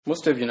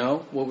Most of you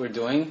know what we're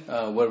doing,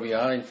 where we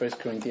are in 1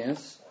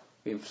 Corinthians.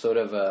 We've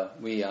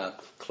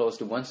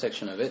closed one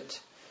section of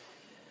it.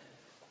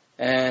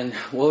 And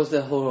what was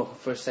the whole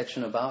first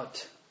section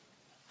about?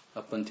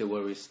 Up until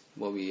where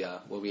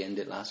we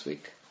ended last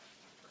week.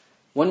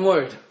 One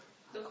word.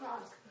 The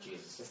cross.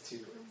 Jesus is 2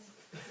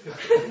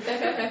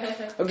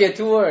 words. Okay,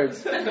 2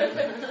 words.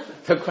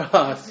 The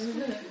cross.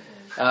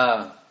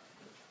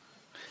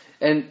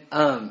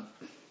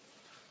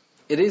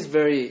 It is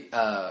very,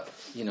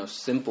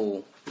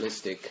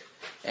 simplistic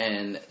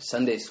and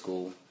Sunday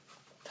school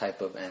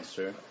type of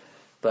answer,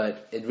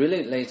 but it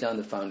really lays down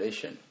the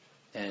foundation.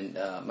 And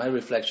my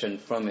reflection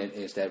from it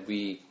is that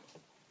we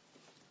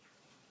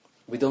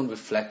don't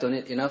reflect on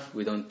it enough,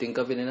 we don't think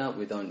of it enough,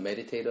 we don't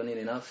meditate on it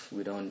enough,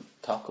 we don't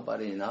talk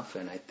about it enough,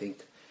 and I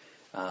think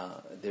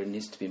there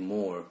needs to be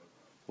more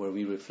where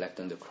we reflect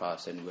on the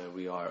cross and where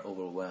we are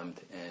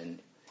overwhelmed and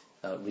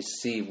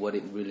receive what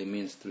it really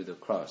means through the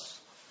cross.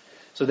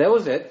 So that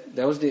was it.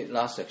 That was the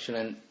last section.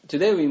 And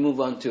today we move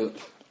on to a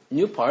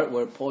new part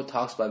where Paul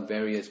talks about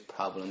various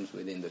problems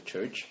within the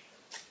church.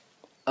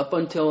 Up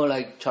until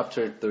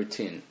chapter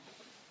 13.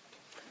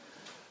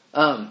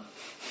 Let's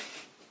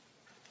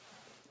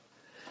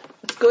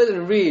go ahead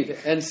and read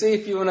and see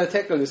if you want to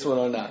tackle this one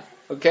or not.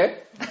 Okay?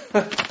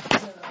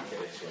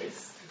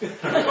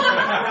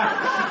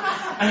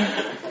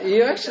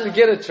 You actually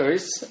get a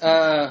choice.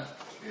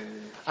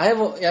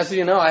 As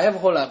you know, I have a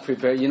whole lot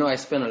prepared. I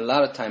spend a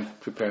lot of time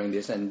preparing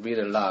this and read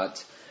a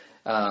lot.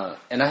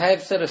 And I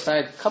have set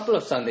aside a couple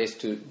of Sundays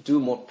to do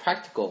more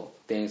practical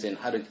things and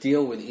how to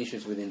deal with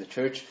issues within the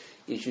church,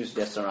 issues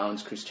that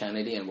surrounds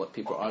Christianity and what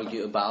people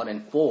argue about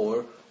and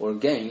for or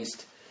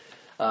against.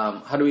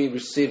 How do we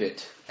receive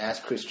it as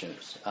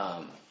Christians?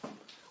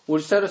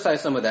 We'll set aside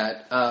some of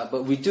that.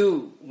 But we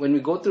do, when we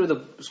go through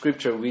the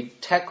scripture, we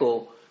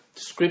tackle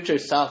the scripture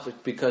itself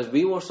because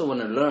we also want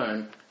to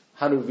learn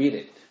how to read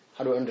it,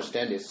 how to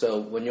understand it.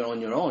 So when you're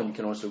on your own, you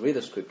can also read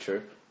the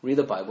scripture, read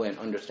the Bible, and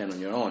understand on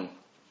your own.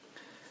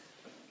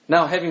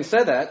 Now, having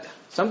said that,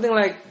 something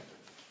like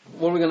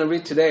what we're going to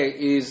read today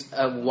is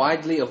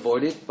widely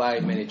avoided by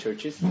many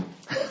churches.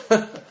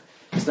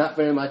 It's not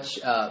very much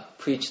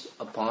preached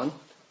upon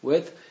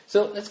with.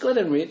 So let's go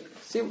ahead and read.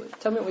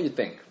 Tell me what you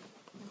think.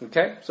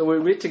 Okay? So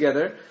we'll read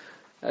together.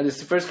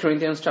 This is 1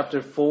 Corinthians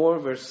chapter 4,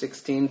 verse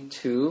 16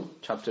 to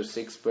chapter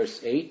 6,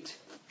 verse 8.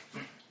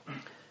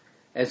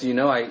 As you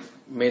know, I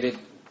made it,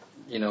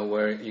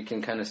 where you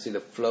can kind of see the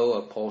flow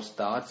of Paul's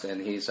thoughts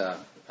and his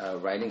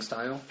writing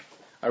style.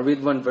 I'll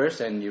read one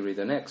verse and you read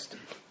the next.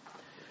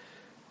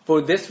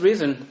 For this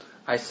reason,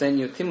 I send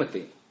you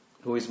Timothy,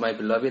 who is my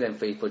beloved and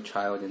faithful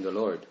child in the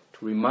Lord,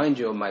 to remind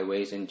you of my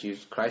ways in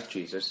Christ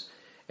Jesus,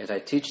 as I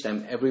teach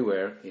them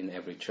everywhere in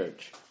every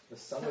church.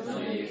 Some of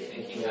you,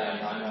 thinking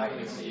that I'm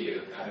writing to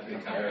you, have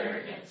become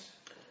arrogant.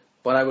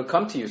 But I will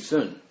come to you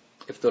soon,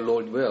 if the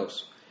Lord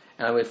wills.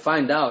 And I will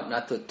find out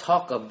not to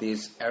talk of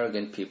these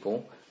arrogant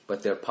people,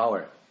 but their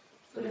power.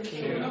 For the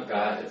kingdom of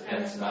God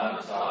depends not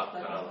on talk,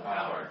 but on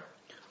power.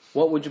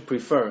 What would you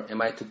prefer?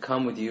 Am I to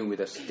come with you with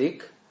a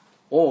stick,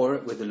 or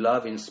with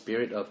love in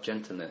spirit of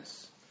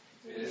gentleness?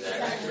 It is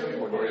actually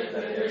reported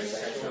that there is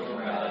sexual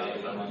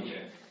immorality among you,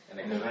 and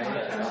the kind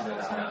of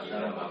does not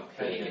even among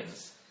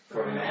pagans.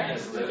 For a man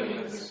is living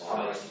with his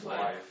father's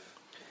wife.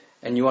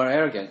 And you are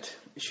arrogant.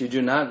 Should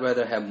you not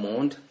rather have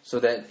mourned, so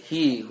that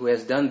he who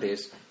has done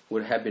this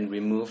would have been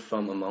removed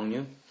from among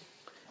you?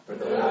 For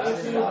the Lord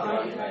is in the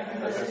body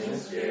and present in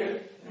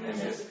spirit, and in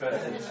his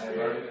presence I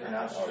already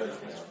pronounced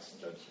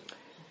judgment.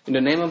 In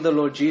the name of the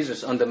Lord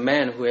Jesus, on the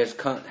man who has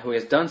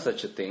done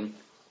such a thing,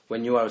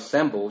 when you are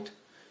assembled,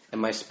 and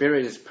my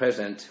spirit is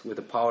present with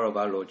the power of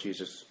our Lord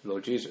Jesus.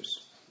 Your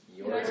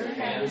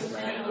hands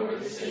ran over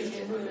the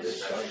Satan for the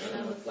destruction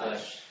of the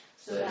flesh,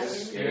 so that the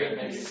spirit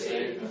may be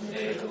saved in the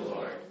day of the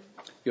Lord.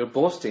 Your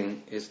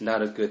boasting is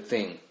not a good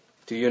thing.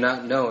 Do you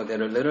not know that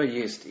a little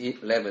yeast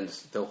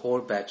leavens the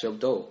whole batch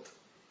of dough?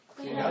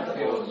 Clean out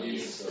the old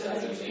yeast so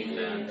that it may be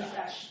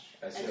untouched,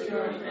 as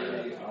your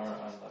already are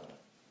unleavened.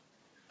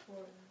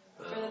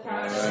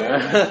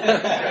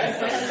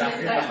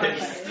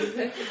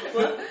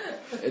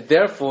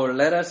 Therefore,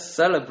 let us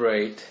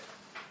celebrate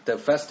the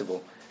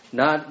festival,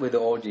 not with the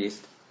old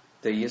yeast,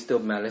 the yeast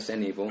of malice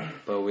and evil,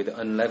 but with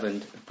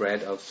unleavened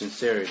bread of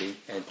sincerity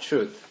and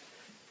truth.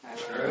 I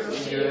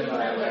urge you in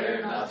my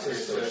letter not to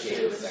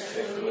associate with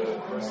sexually immoral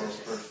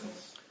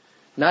persons.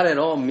 Not at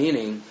all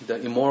meaning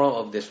the immoral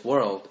of this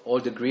world,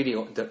 or the greedy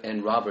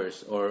and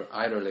robbers, or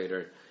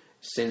idolater,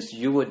 since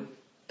you would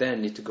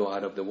then need to go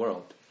out of the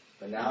world.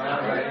 But now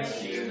I write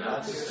to you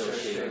not to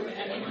associate with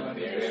anyone who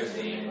bears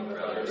the name of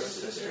brother or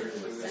sister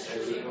who is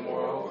sexually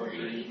immoral or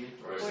greedy,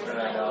 or is an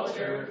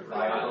idolater,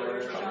 reviler,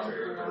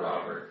 drunkard, or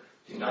robber.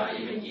 Do not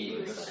even eat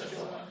with such a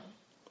one.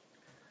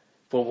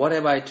 For what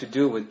have I to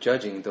do with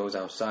judging those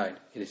outside?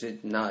 Is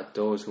it not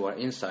those who are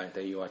inside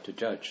that you are to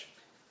judge?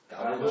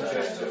 God will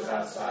judge those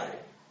outside.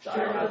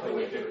 Drive out the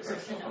wicked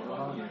person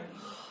among you.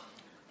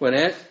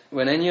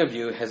 When any of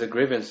you has a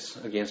grievance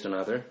against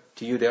another,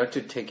 do you dare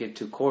to take it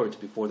to court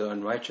before the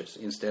unrighteous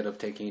instead of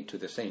taking it to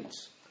the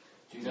saints?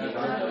 Do you not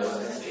know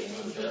that Satan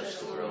will judge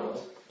the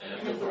world?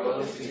 And if the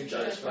world is to be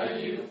judged by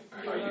you,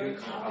 are you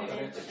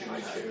incompetent to try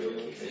trivial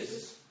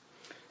cases?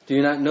 Do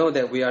you not know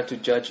that we are to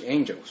judge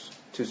angels,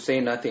 to say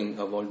nothing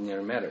of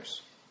ordinary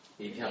matters?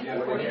 If you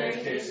have ordinary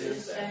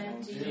cases,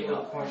 then do you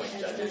appoint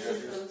judges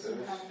of those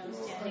who have no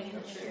standing in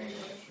the church?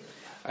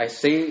 I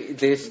say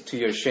this to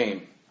your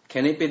shame.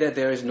 Can it be that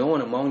there is no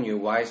one among you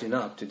wise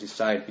enough to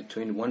decide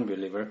between one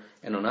believer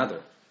and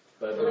another?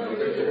 But the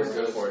believer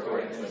goes forth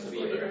against the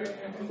believer,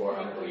 and before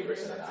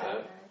unbelievers set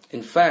out.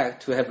 In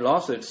fact, to have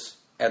lawsuits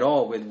at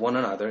all with one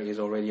another is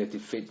already a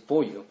defeat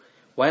for you.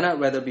 Why not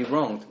rather be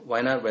wronged?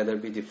 Why not rather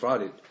be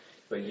defrauded?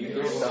 But you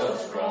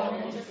yourselves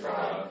wrong and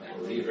defraud,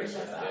 and believers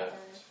set out.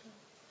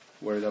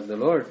 Word of the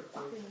Lord.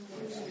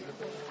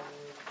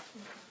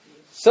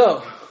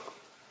 So,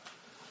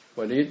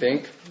 what do you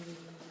think?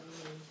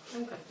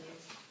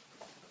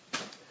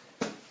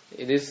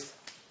 It is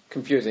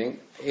confusing.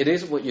 It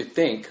is what you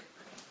think.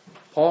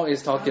 Paul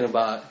is talking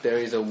about there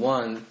is a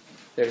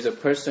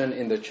person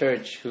in the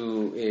church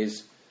who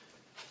is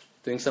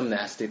doing some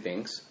nasty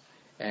things,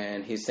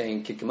 and he's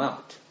saying kick him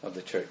out of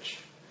the church.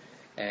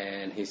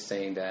 And he's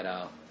saying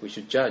that we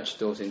should judge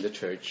those in the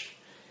church.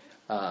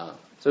 So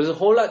there's a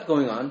whole lot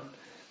going on.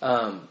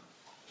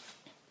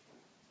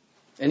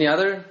 Any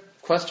other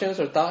questions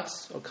or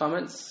thoughts or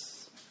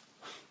comments?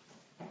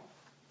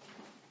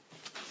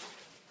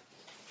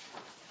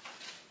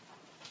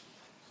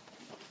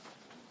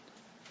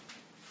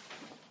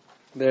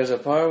 There's a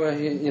part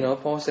where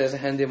Paul says,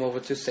 hand him over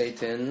to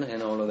Satan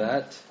and all of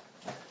that.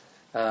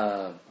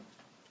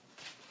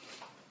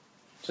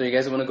 So you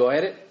guys want to go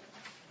at it?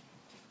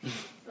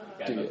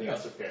 Got nothing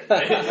else prepared,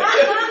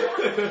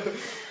 right?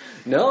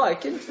 No, I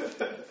can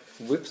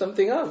whip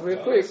something up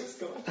real quick.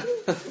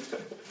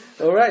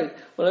 All right.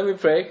 Well, let me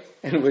pray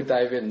and we'll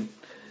dive in.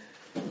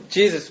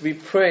 Jesus, we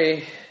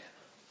pray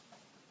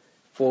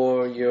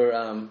for your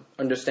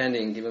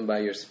understanding given by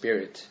your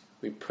Spirit.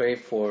 We pray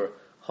for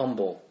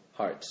humble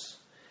hearts.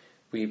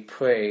 We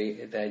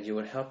pray that you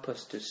would help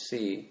us to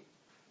see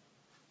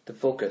the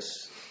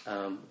focus,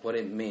 what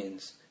it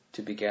means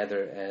to be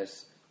gathered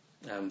as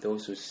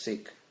those who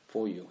seek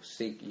for you,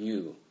 seek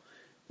you.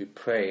 We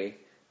pray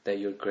that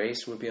your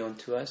grace will be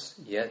unto us,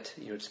 yet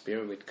your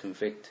Spirit would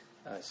convict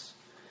us.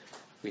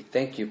 We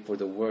thank you for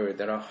the word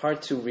that are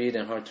hard to read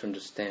and hard to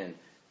understand,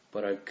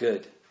 but are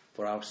good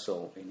for our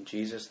soul. In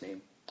Jesus'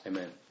 name,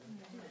 amen.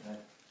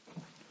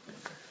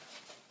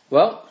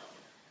 Well,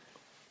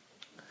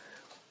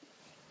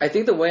 I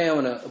think the way I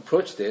want to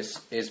approach this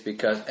is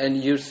because, and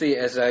you see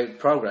as I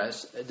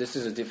progress, this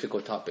is a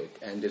difficult topic,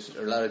 and there's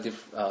a lot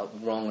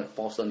of wrong and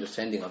false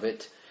understanding of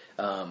it.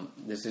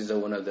 This is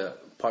one of the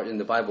part in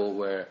the Bible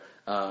where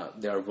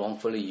they are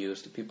wrongfully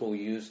used. People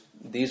use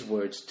these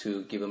words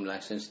to give them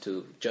license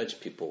to judge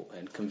people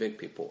and convict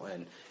people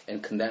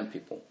and condemn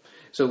people.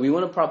 So we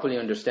want to properly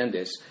understand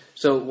this.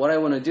 So what I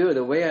want to do,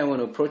 the way I want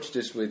to approach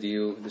this with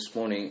you this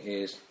morning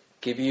is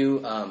give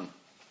you,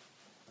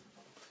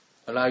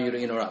 allow you to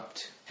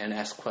interrupt and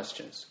ask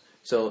questions.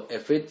 So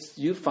if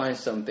you find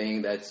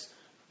something that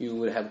you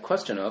would have a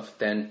question of,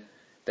 then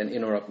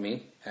interrupt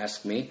me,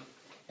 ask me,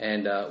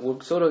 and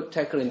we'll sort of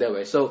tackle in that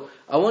way. So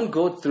I won't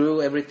go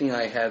through everything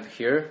I have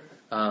here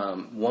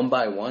one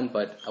by one,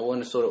 but I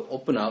want to sort of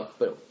open up.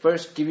 But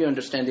first, give you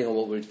understanding of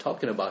what we're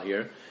talking about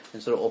here,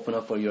 and sort of open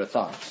up for your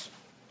thoughts.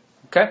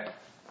 Okay?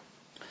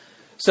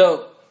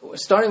 So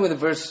starting with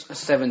verse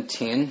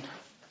 17.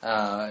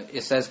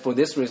 It says, for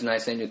this reason I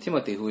send you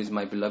Timothy, who is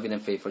my beloved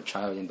and faithful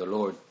child in the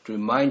Lord, to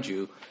remind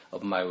you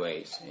of my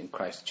ways in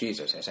Christ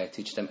Jesus, as I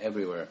teach them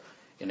everywhere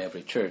in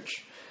every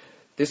church.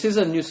 This is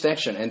a new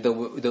section, and the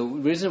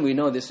reason we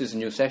know this is a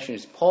new section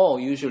is Paul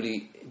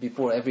usually,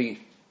 before every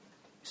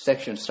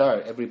section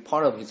starts, every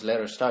part of his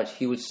letter starts,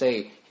 he would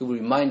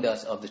remind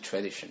us of the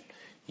tradition.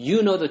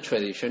 You know the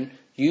tradition,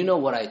 you know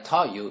what I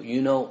taught you,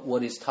 you know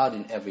what is taught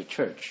in every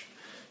church.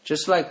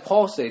 Just like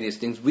Paul said these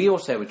things, we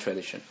also have a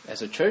tradition.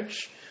 As a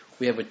church,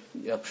 we have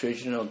a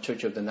tradition of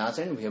Church of the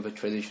Nazarene. We have a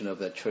tradition of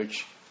the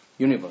Church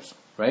Universal,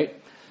 right?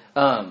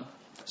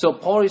 So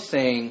Paul is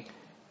saying,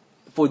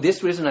 for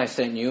this reason I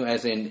sent you,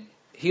 as in,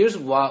 here's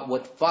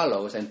what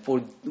follows, and for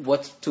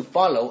what's to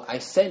follow, I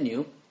sent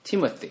you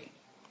Timothy.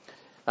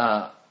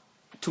 To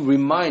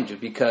remind you,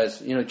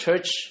 because,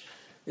 church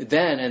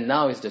then and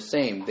now is the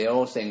same. They're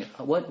all saying,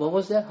 what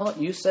was that? Huh?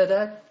 You said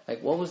that?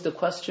 Like, what was the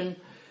question?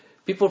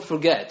 People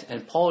forget,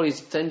 and Paul is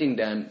sending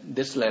them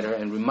this letter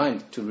and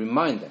to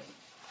remind them.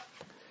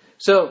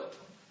 So,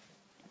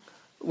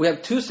 we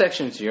have two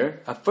sections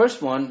here.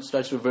 First one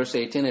starts with verse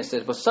 18. It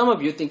says, but some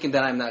of you, thinking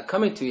that I'm not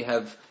coming to you,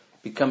 have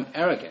become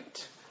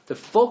arrogant. The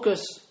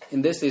focus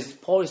in this is,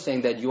 Paul is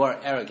saying that you are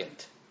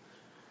arrogant.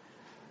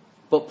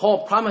 But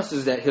Paul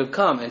promises that he'll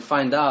come and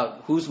find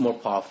out who's more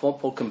powerful.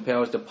 Paul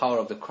compares the power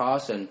of the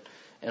cross and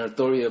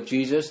authority of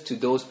Jesus to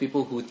those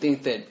people who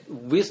think that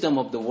wisdom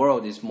of the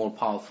world is more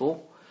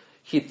powerful.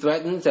 He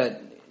threatens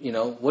that,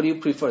 what do you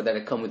prefer, that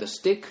I come with a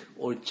stick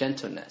or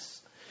gentleness?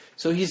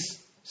 So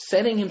he's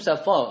setting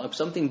himself up of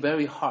something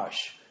very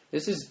harsh.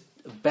 This is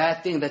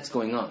bad thing that's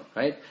going on,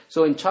 right?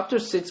 So in chapter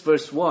 5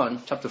 verse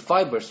 1,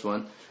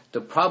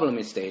 the problem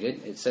is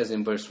stated. It says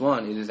in verse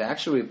 1, it is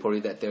actually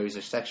reported that there is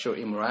a sexual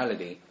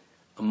immorality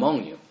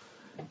among you.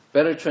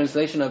 Better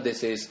translation of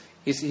this is,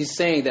 he's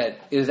saying that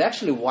it is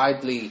actually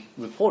widely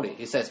reported.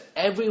 He says,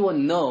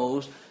 everyone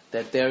knows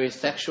that there is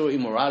sexual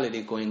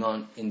immorality going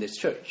on in this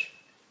church.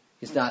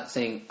 He's not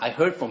saying, I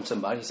heard from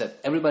somebody. He said,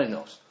 everybody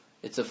knows.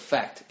 It's a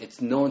fact.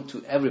 It's known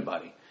to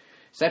everybody.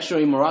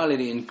 Sexual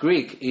immorality in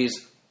Greek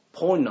is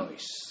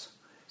pornos.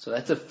 So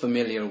that's a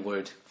familiar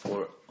word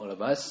for all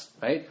of us,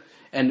 right?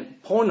 And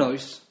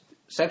pornos,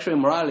 sexual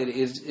immorality,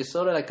 is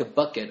sort of like a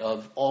bucket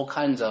of all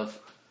kinds of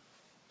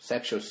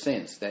sexual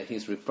sins that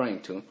he's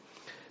referring to.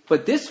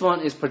 But this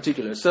one is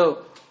particular.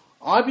 So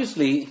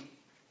obviously,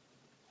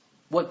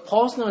 what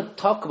Paul's going to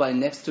talk about in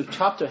the next 2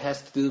 chapters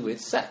has to do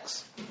with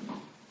sex.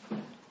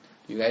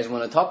 You guys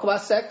want to talk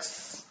about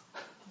sex?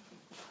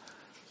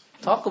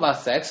 Talk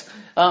about sex.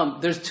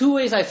 There's 2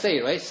 ways I say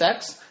it, right?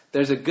 Sex.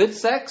 There's a good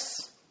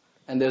sex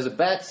and there's a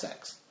bad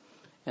sex.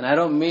 And I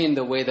don't mean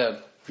the way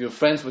that your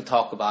friends would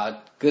talk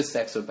about good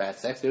sex or bad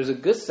sex. There's a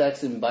good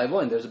sex in the Bible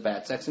and there's a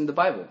bad sex in the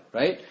Bible,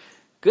 right?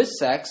 Good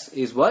sex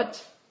is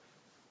what?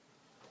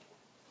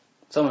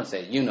 Someone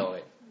say, you know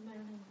it.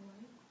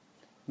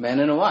 Man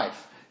and a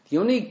wife. The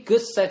only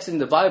good sex in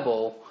the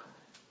Bible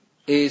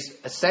is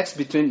a sex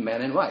between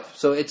man and wife.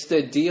 So it's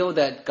the deal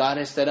that God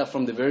has set up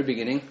from the very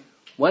beginning.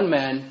 One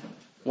man,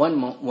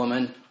 one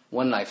woman,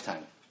 one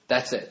lifetime.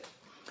 That's it.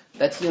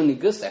 That's the only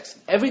good sex.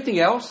 Everything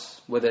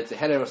else, whether it's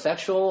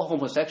heterosexual,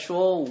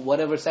 homosexual,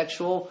 whatever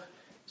sexual,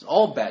 it's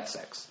all bad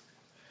sex.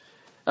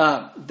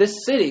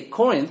 This city,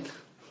 Corinth,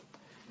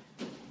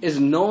 is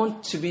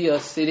known to be a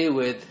city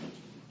with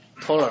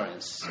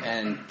tolerance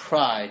and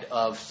pride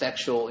of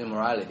sexual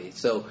immorality.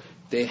 So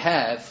they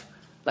have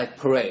like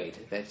parade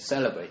that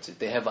celebrates it.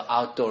 They have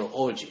outdoor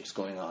orgies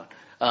going on.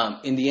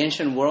 In the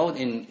ancient world,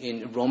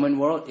 in Roman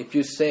world, if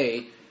you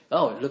say,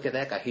 oh, look at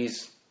that guy,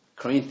 he's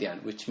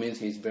Corinthian, which means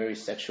he's a very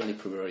sexually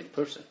perverted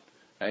person,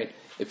 right?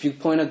 If you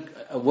point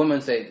a woman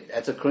and say,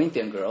 that's a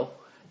Corinthian girl,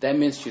 that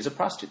means she's a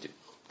prostitute.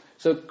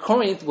 So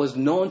Corinth was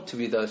known to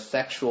be the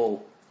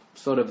sexual,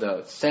 sort of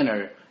the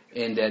center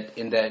in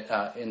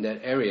that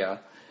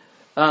area.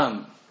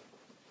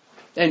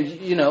 And,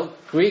 you know,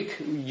 Greek,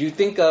 you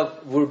think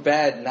of, we're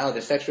bad now,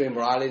 the sexual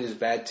immorality is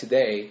bad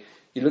today.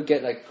 You look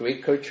at, like,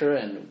 Greek culture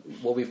and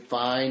what we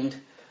find,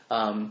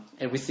 and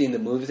we see in the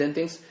movies and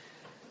things.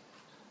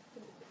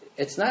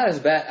 It's not as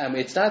bad,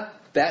 it's not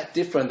that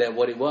different than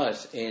what it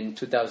was in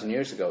 2,000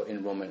 years ago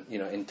in Roman,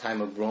 in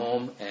time of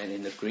Rome and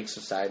in the Greek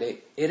society.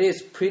 It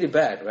is pretty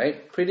bad,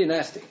 right? Pretty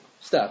nasty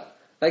stuff.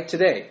 Like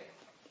today,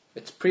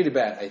 it's pretty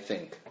bad, I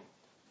think,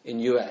 in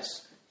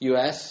U.S.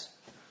 U.S.,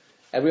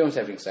 everyone's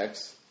having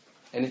sex.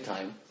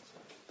 Anytime.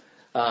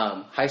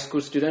 High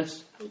school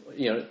students,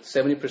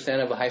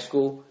 70% of high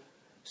school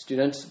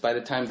students, by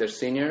the time they're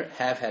senior,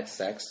 have had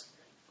sex.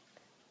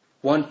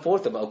 A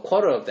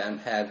quarter of them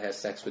have had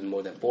sex with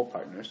more than 4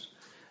 partners.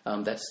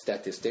 That's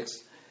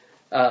statistics.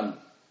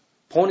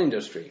 Porn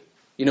industry.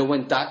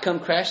 When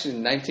 .com crashed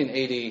in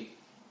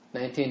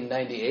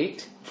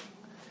 1998,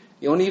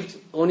 the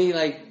only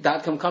like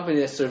 .com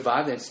company that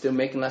survived and still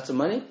making lots of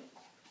money,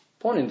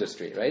 porn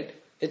industry, right?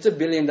 It's $1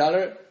 billion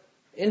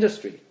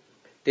industry.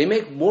 They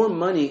make more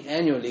money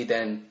annually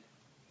than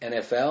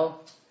NFL,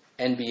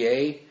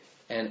 NBA,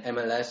 and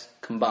MLS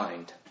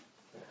combined.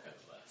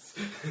 MLS.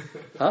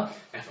 Huh?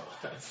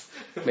 MLS.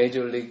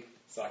 Major League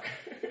Soccer.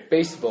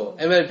 Baseball,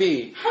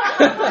 MLB.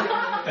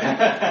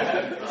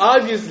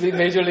 Obviously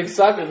Major League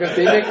Soccer, because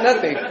they make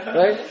nothing,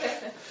 right?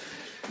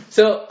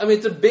 So,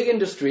 it's a big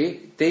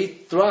industry. They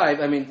thrive.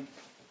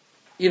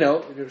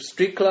 There's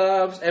street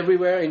clubs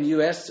everywhere in the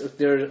U.S.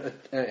 There are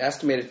an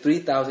estimated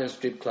 3,000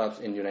 street clubs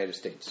in the United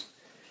States.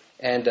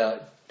 And,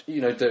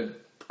 the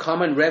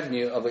common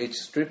revenue of each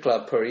strip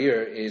club per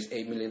year is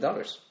 $8 million.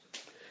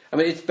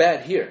 It's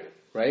bad here,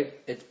 right?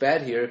 It's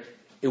bad here.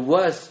 It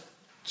was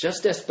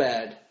just as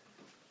bad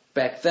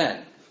back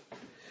then.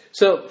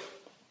 So,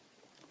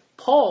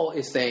 Paul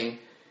is saying,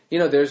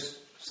 there's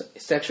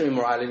sexual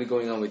immorality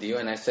going on with you,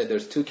 and I said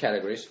there's 2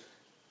 categories,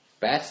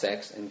 bad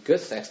sex and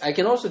good sex. I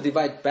can also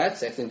divide bad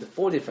sex into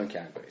 4 different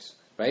categories,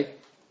 right?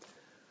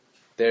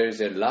 There's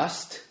a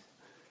lust.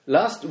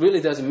 Lust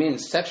really doesn't mean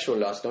sexual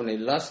lust only.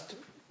 Lust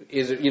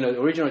is,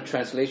 original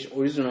translation,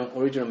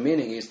 original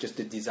meaning is just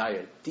a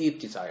desire, deep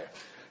desire.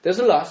 There's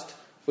a lust,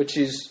 which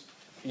is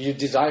you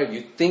desire,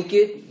 you think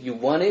it, you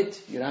want it,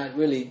 you're not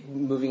really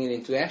moving it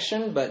into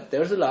action, but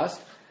there's a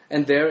lust,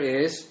 and there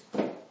is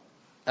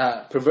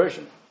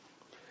perversion.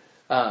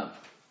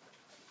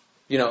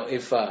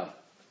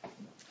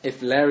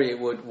 If Larry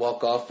would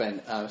walk off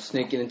and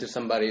sneak into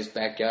somebody's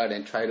backyard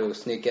and try to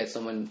sneak at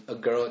a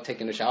girl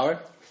taking a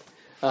shower,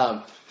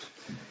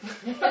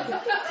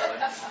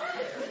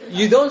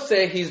 you don't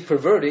say he's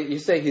perverted, you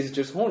say he's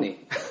just horny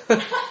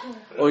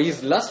or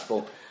he's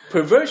lustful.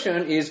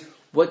 Perversion is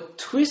what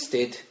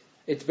twisted,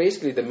 it's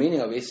basically the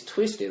meaning of it is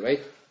twisted,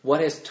 right?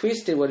 What has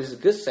twisted what is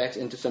good sex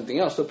into something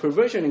else. So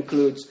perversion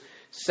includes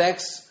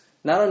sex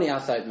Not only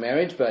outside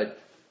marriage, but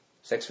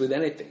sex with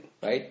anything,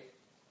 right?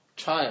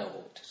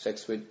 Child,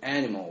 sex with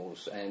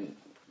animals, and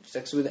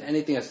sex with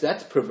anything else.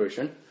 That's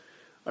perversion.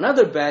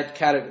 Another bad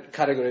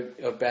category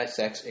of bad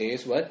sex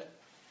is what?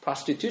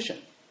 Prostitution.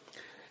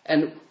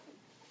 And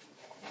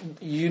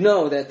you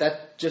know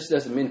that just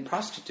doesn't mean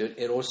prostitute.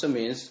 It also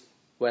means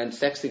when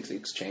sex is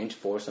exchanged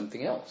for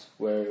something else,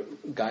 where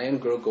guy and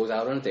girl goes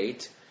out on a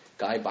date,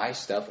 guy buys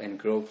stuff, and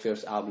girl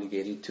feels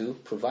obligated to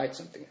provide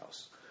something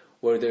else.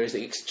 Where there is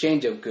an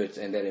exchange of goods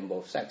and that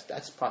involves sex.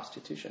 That's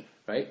prostitution,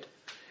 right?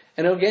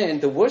 And again,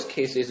 the worst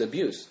case is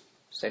abuse,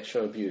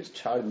 sexual abuse,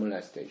 child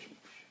molestation,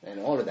 and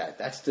all of that.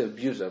 That's the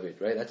abuse of it,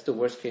 right? That's the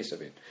worst case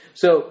of it.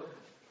 So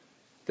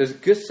there's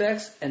good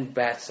sex and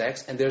bad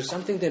sex, and there's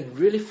something that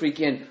really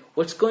freaky. And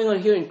what's going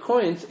on here in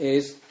Corinth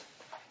is,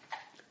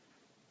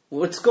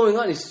 what's going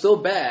on is so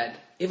bad,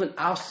 even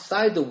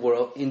outside the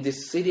world, in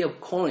this city of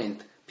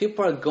Corinth,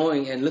 people are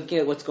going and looking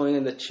at what's going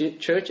on in the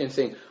church and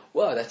saying,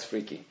 wow, that's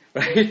freaky,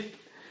 right?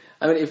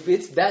 I mean, if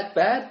it's that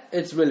bad,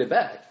 it's really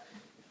bad.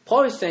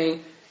 Paul is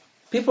saying,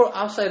 people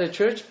outside the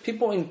church,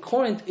 people in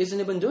Corinth isn't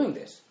even doing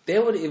this. They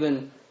would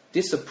even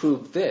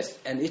disapprove this,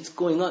 and it's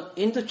going on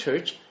in the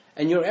church,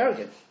 and you're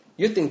arrogant.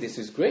 You think this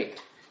is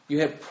great. You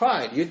have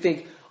pride. You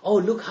think, oh,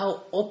 look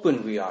how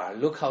open we are.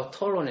 Look how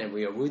tolerant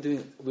we are.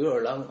 We're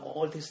allowing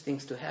all these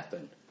things to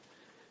happen.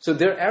 So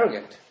they're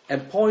arrogant.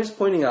 And Paul is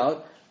pointing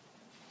out,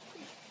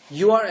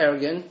 you are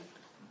arrogant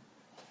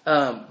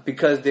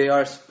because they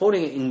are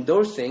supporting and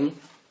endorsing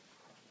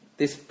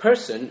this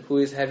person who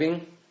is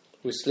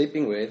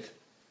sleeping with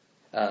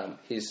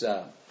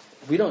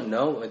we don't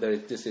know whether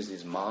this is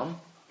his mom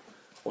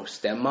or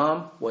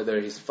stepmom, whether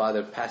his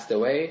father passed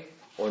away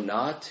or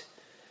not.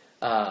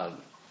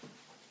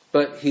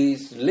 But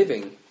he's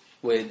living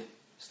with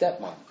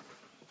stepmom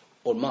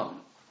or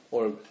mom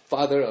or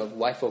father of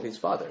wife of his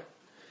father.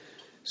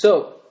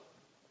 So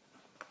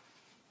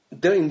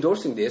they're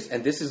endorsing this,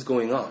 and this is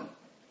going on,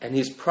 and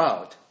he's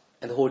proud,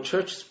 and the whole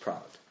church is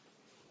proud.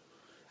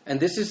 And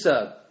this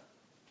isn't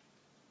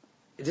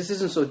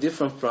so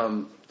different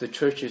from the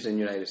churches in the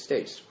United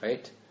States,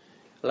 right?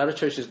 A lot of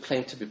churches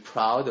claim to be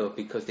proud of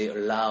because they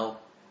allow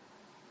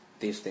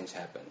these things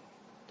happen.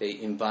 They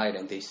invite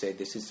and they say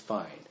this is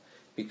fine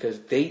because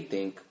they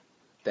think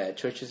that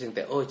churches think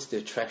that, it's the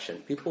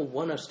attraction. People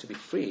want us to be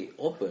free,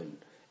 open,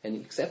 and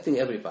accepting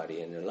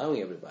everybody and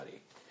allowing everybody.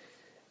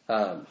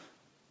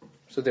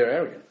 So they're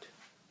arrogant.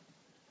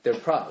 They're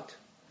proud.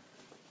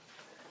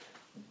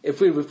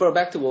 If we refer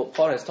back to what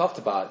Paul has talked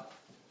about,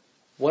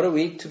 what are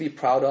we to be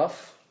proud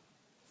of?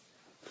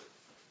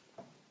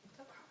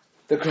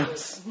 The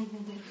cross.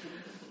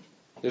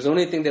 There's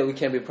only thing that we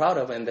can be proud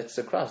of, and that's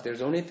the cross.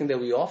 There's only thing that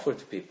we offer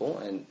to people,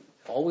 and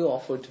all we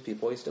offer to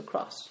people is the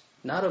cross,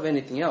 not of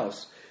anything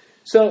else.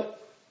 So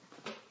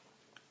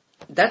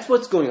that's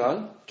what's going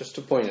on, just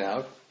to point it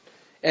out.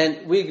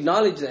 And we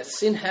acknowledge that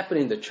sin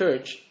happened in the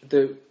church.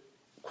 The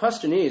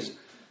question is,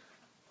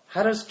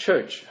 how does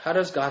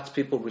God's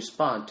people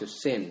respond to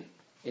sin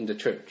in the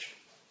church?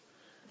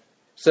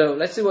 So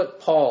let's see what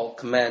Paul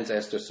commands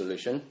as the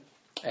solution.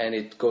 And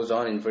it goes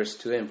on in verse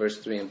 2 and verse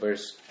 3 and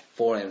verse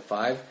 4 and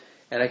 5.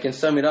 And I can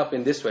sum it up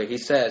in this way. He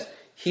says,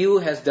 he who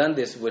has done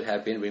this would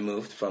have been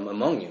removed from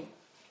among you.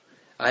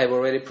 I have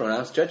already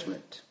pronounced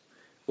judgment.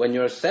 When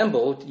you're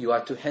assembled, you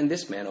are to hand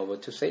this man over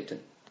to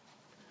Satan.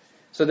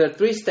 So there are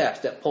 3 steps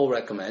that Paul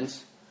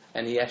recommends,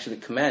 and he actually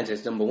commands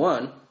is, number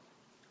 1,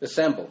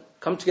 assemble.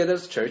 Come together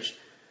as a church.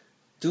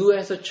 Do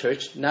as a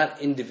church,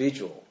 not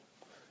individual.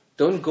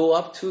 Don't go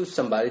up to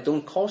somebody,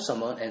 don't call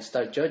someone and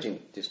start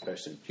judging this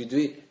person. You do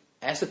it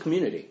as a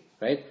community,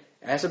 right?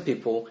 As a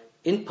people,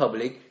 in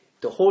public,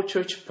 the whole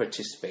church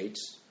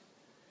participates.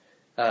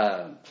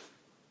 And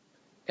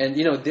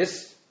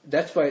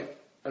that's why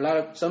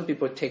some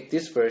people take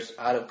this verse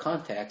out of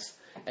context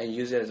and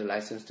use it as a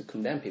license to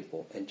condemn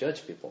people and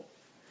judge people.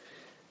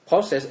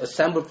 Paul says,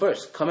 assemble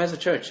first, come as a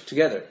church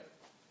together.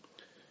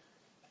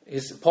 He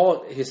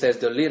says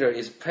the leader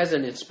is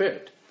present in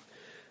spirit.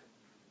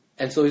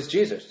 And so is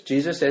Jesus.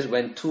 Jesus says,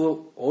 when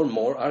 2 or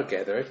more are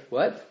gathered,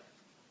 what?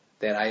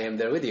 Then I am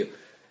there with you.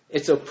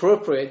 It's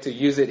appropriate to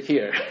use it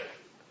here.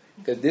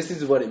 Because this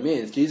is what it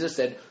means. Jesus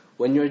said,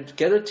 when you're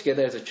gathered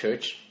together as a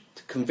church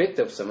to convict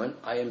of someone,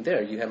 I am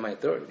there. You have my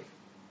authority.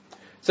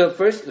 So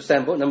first,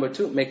 assemble. Number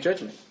 2, make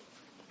judgment.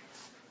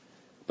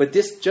 But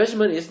this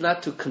judgment is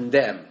not to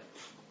condemn,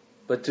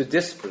 but to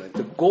discipline.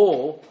 The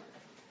goal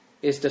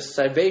is the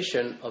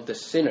salvation of the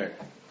sinner,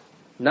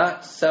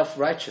 not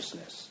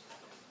self-righteousness.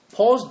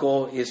 Paul's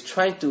goal is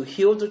trying to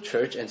heal the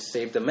church and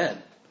save the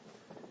man.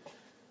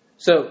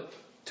 So,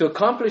 to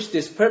accomplish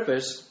this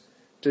purpose,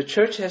 the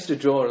church has to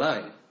draw a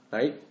line,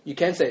 right? You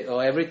can't say,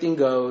 everything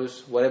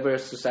goes, whatever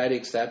society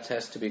accepts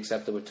has to be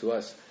acceptable to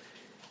us.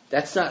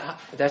 That's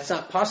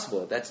not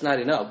possible. That's not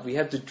enough. We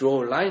have to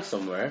draw a line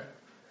somewhere.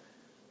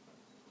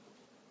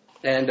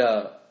 And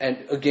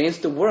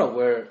against the world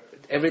where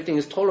everything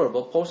is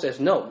tolerable, Paul says,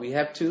 no, we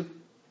have to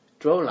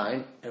draw a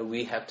line and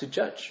we have to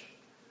judge.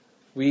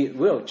 We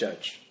will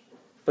judge.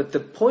 But the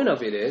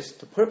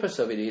purpose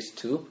of it is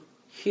to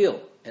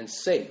heal and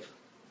save.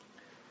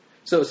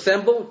 So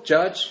assemble,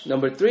 judge.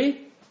 Number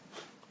 3,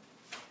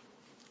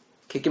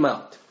 kick him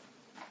out.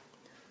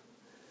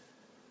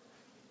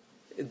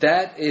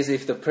 That is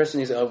if the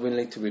person is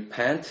unwilling to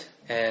repent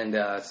and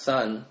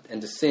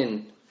the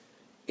sin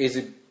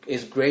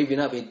is grave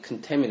enough, it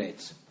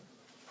contaminates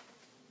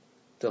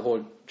the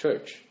whole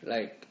church.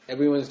 Like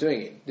everyone's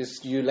doing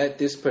it. You let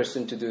this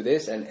person to do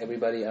this, and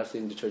everybody else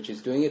in the church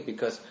is doing it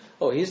because,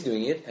 he's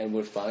doing it, and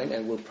we're fine,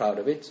 and we're proud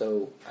of it,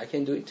 so I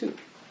can do it too.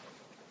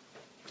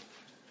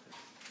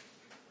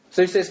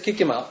 So he says, kick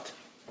him out.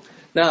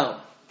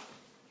 Now,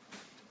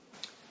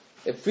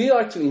 if we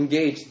are to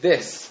engage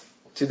this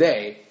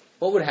today,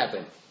 what would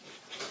happen?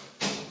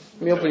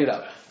 Let me open it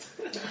up.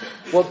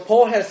 What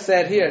Paul has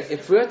said here,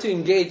 if we are to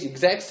engage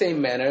exact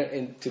same manner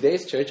in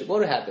today's church, what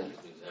would happen?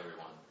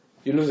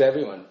 You lose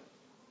everyone.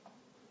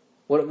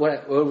 Where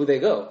would they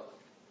go?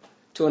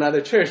 To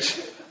another church.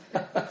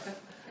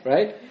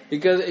 Right?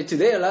 Because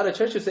today a lot of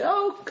churches say,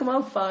 come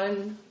on,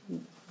 fine.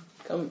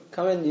 Come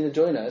and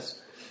join us.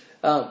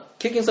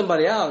 Kicking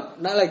somebody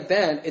out, not like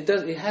that.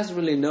 It has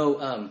really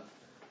no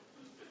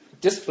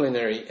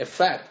disciplinary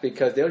effect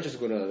because they'll just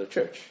go to another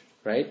church,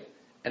 right?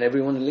 And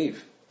everyone will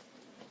leave.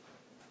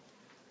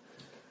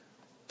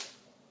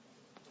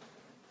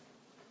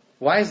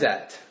 Why is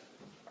that?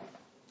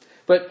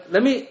 But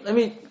let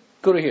me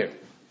go to here.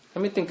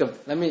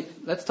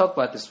 Let's talk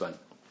about this one.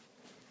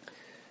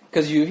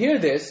 Because you hear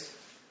this,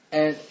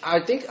 and I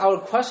think our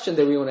question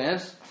that we want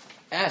to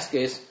ask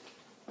is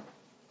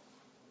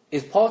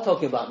Paul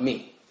talking about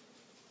me?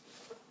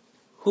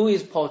 Who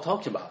is Paul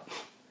talking about?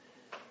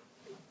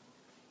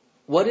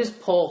 What is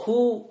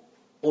Paul,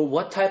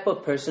 what type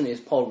of person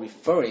is Paul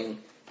referring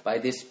by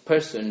this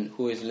person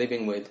who is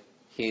living with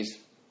his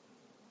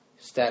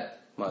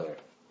stepmother?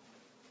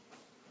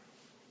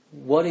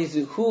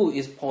 Who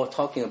is Paul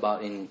talking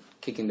about in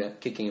kicking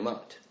him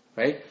out?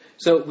 Right?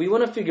 So we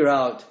want to figure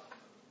out,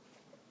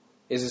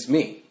 is this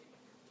me?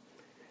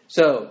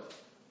 So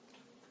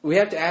we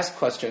have to ask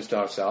questions to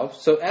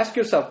ourselves. So ask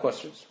yourself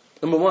questions.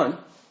 Number 1,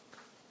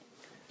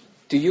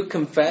 do you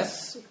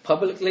confess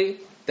publicly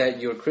that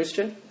you're a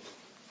Christian?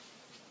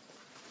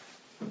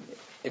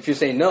 If you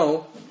say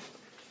no,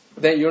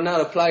 then you're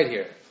not applied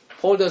here.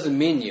 Paul doesn't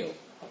mean you,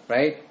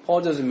 right?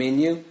 Paul doesn't mean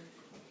you.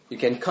 You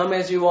can come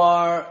as you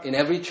are in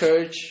every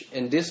church.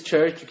 In this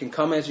church, you can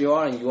come as you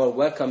are and you are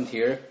welcomed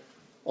here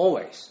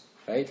always,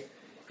 right?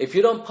 If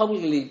you don't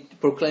publicly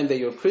proclaim that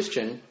you're a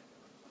Christian,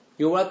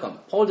 you're welcome.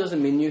 Paul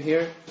doesn't mean you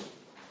here.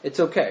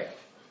 It's okay.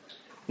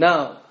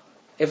 Now,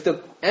 if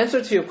the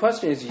answer to your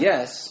question is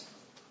yes,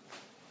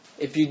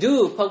 if you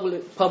do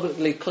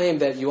publicly claim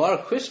that you are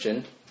a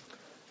Christian,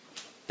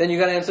 then you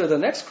got to answer the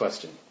next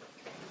question.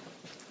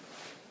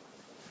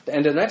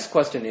 And the next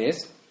question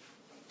is,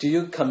 do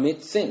you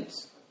commit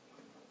sins?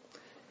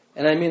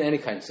 And I mean any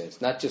kind of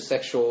sins, not just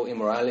sexual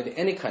immorality,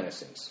 any kind of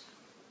sins.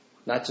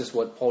 Not just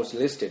what Paul's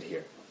listed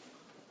here.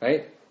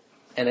 Right?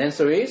 And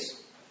answer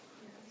is,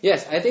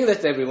 yes, I think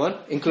that's everyone,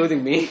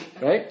 including me,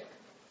 right?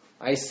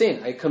 I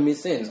sin, I commit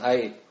sins,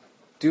 I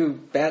do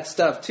bad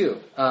stuff too.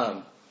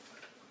 So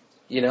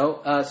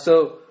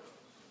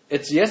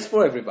it's yes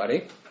for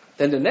everybody.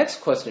 Then the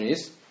next question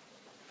is,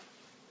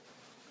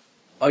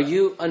 are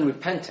you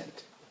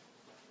unrepentant?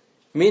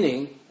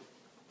 Meaning,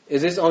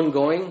 is this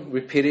ongoing,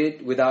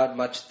 repeated without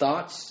much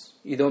thoughts?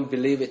 You don't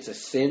believe it's a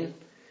sin?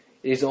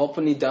 It is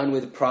openly done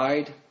with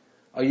pride?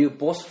 Are you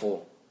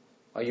boastful?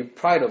 Are you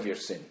proud of your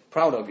sin?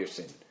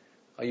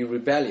 Are you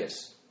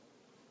rebellious?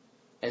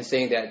 And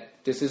saying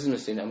that this isn't a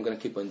sin, I'm going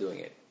to keep on doing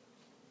it.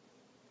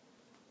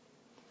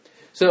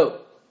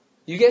 So,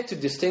 you get to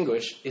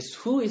distinguish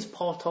who is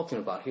Paul talking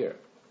about here.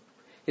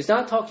 He's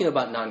not talking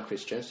about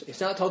non-Christians.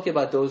 He's not talking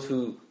about those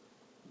who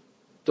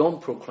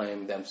don't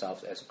proclaim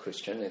themselves as a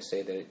Christian and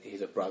say that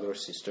he's a brother or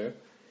sister.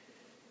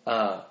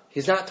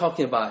 He's not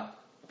talking about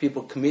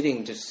people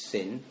committing just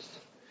sins.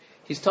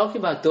 He's talking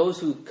about those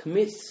who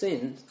commit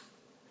sins,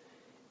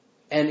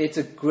 and it's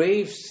a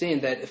grave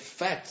sin that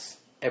affects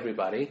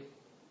everybody,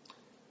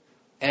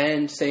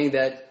 and saying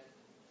that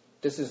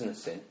this isn't a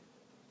sin.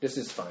 This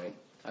is fine.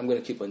 I'm going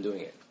to keep on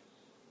doing it.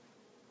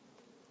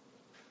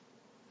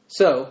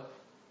 So,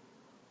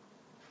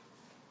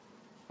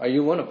 are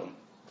you one of them?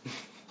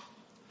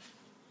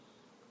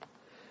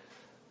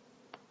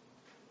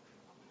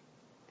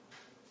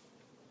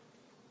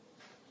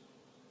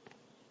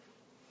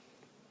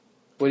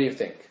 What do you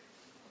think?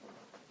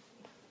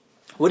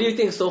 What do you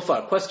think so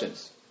far?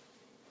 Questions?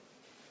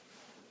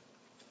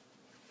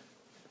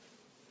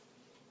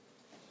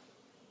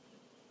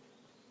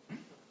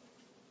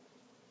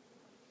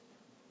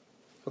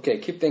 Okay,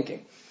 keep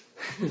thinking.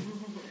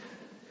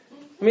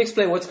 Let me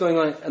explain what's going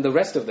on in the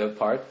rest of the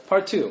part.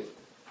 Part 2.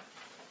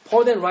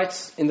 Paul then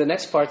writes in the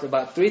next part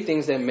about 3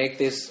 things that make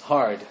this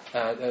hard,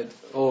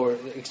 or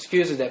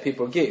excuses that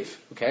people give.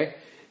 Okay?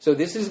 So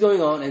this is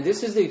going on, and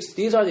these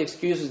are the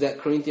excuses that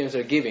Corinthians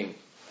are giving.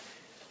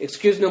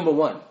 Excuse number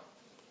 1.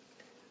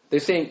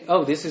 They're saying,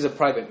 this is a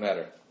private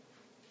matter.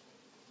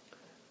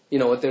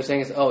 What they're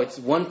saying is, it's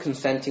one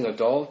consenting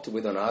adult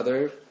with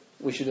another.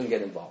 We shouldn't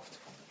get involved.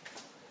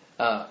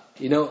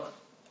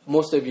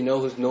 Most of you know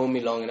who's known me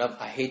long enough,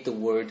 I hate the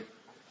word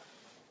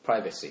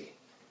privacy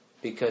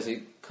because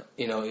it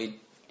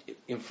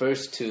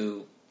infers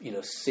to,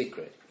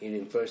 secret. It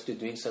infers to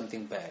doing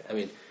something bad. I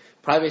mean,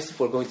 privacy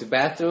for going to the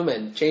bathroom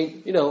and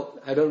change,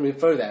 I don't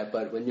refer that,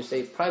 but when you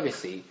say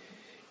privacy,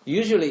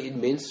 usually it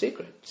means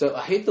secret. So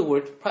I hate the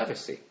word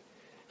privacy.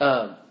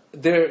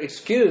 Their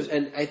excuse,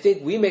 and I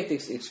think we make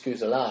this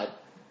excuse a lot,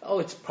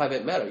 it's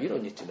private matter. You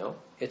don't need to know.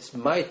 It's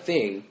my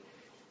thing.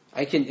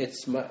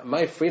 It's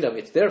my freedom.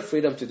 It's their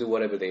freedom to do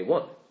whatever they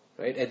want,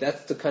 right? And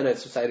that's the kind of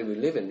society we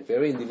live in.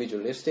 Very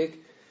individualistic,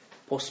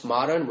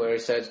 postmodern, where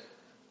it says,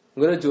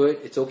 I'm going to do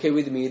it. It's okay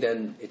with me.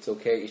 Then it's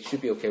okay. It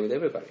should be okay with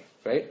everybody,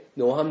 right?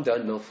 No harm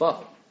done, no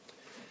foul.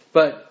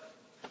 But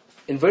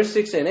in verse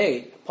 6 and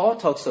 8, Paul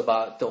talks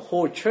about the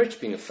whole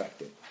church being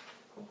affected.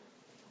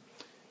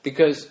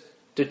 Because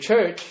the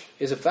church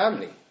is a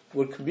family.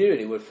 We're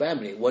community. We're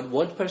family. What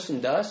one person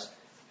does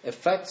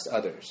affects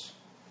others.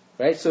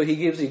 Right? So he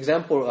gives the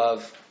example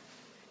of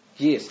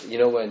yeast.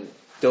 When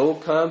dough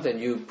comes and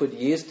you put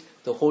yeast,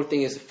 the whole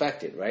thing is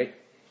affected, right?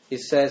 He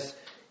says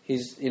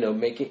he's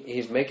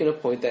making a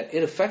point that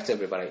it affects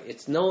everybody.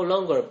 It's no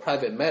longer a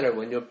private matter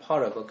when you're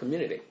part of a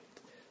community.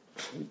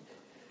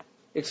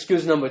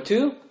 Excuse number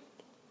 2,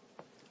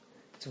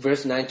 it's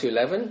verse 9 to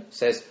 11,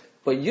 says,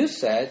 but you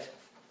said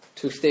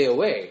to stay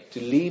away,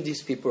 to leave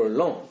these people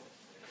alone.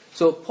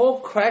 So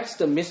Paul corrects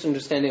the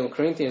misunderstanding of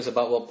Corinthians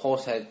about what Paul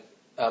had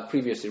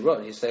previously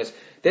wrote. He says,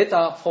 they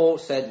thought Paul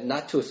said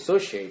not to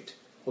associate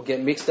or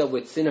get mixed up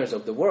with sinners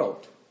of the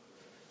world.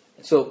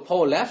 So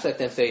Paul laughs at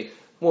them and says,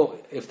 well,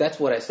 if that's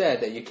what I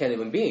said, that you can't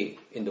even be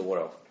in the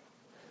world.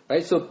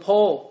 Right? So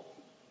Paul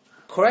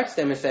corrects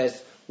them and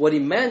says, what he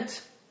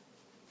meant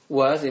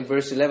was, in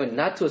verse 11,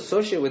 not to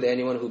associate with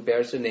anyone who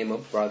bears the name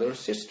of brother or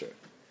sister.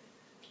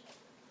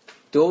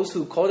 Those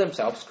who call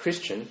themselves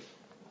Christian,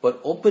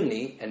 but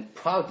openly and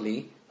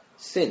proudly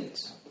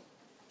sins.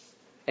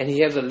 And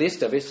he has a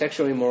list of it: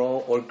 sexually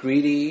immoral, or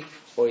greedy,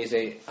 or is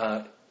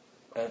a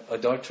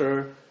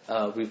adulterer,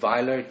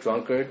 reviler,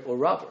 drunkard, or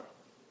robber.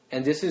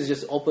 And this is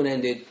just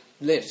open-ended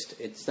list.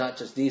 It's not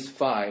just these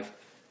 5,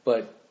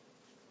 but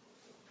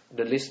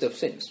the list of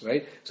sins,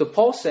 right? So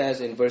Paul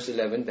says in verse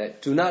 11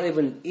 that do not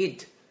even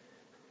eat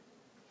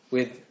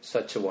with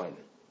such a one,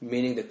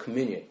 meaning the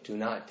communion.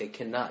 They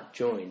cannot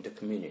join the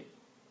communion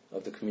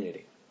of the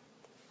community.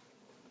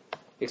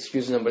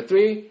 Excuse number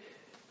 3,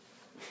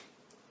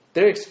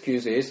 their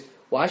excuse is,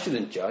 well, I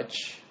shouldn't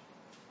judge.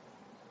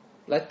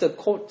 Let the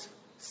court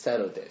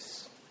settle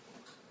this.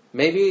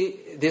 Maybe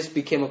this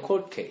became a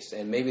court case,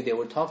 and maybe they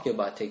were talking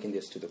about taking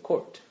this to the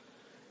court.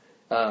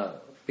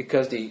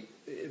 Because the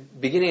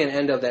beginning and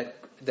end of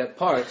that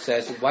part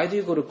says, why do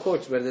you go to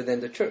courts rather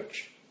than the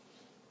church?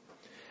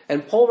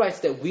 And Paul writes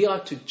that we are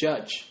to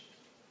judge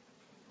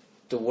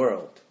the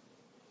world.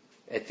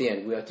 At the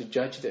end, we are to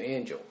judge the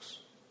angels.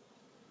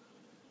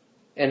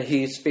 And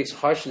he speaks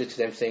harshly to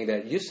them, saying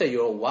that you say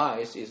you're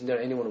wise. Isn't there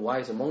anyone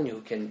wise among you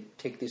who can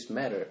take this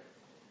matter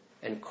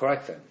and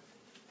correct them?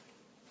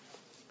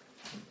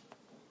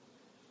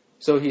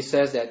 So he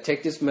says that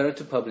take this matter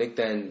to public,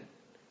 then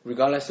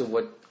regardless of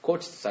what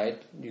courts decide,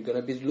 you're going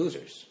to be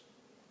losers.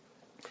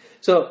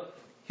 So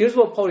here's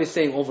what Paul is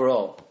saying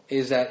overall,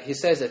 is that he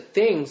says that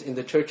things in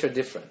the church are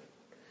different.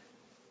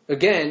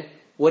 Again,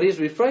 what he's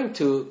referring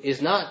to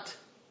is not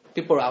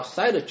people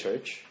outside the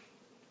church,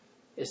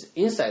 it's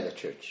inside the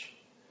church.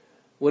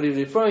 What he's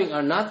referring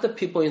are not the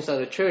people inside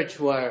the church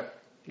who are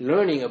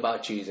learning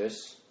about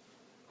Jesus,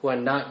 who are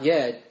not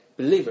yet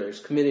believers,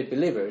 committed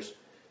believers,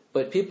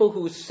 but people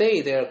who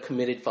say they are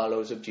committed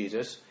followers of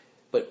Jesus,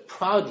 but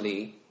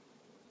proudly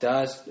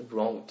does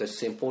wrong the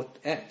simple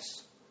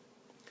acts.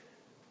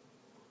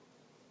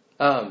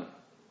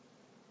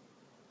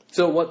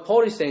 So what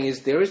Paul is saying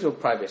is there is no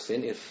private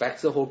sin. It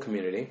affects the whole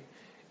community.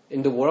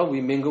 In the world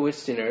we mingle with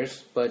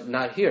sinners, but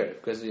not here.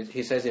 Because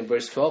he says in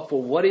verse 12,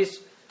 for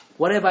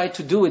what have I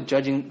to do with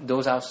judging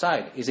those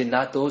outside? Is it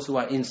not those who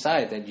are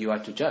inside that you are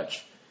to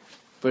judge?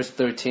 Verse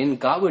 13,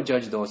 God will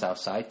judge those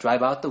outside,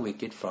 drive out the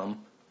wicked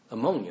from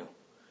among you.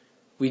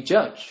 We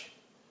judge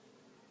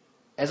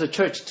as a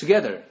church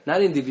together,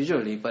 not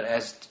individually, but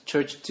as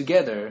church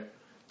together,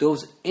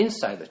 those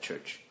inside the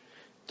church.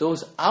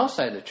 Those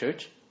outside the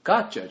church,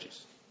 God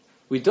judges.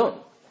 We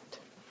don't.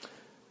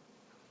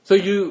 So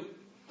you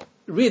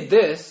read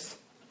this,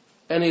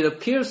 and it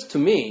appears to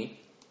me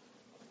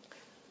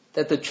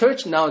that the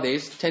church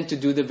nowadays tend to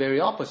do the very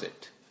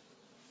opposite.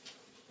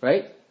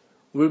 Right?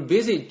 We're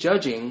busy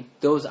judging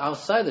those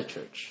outside the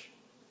church.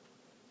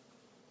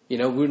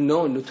 We're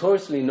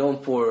notoriously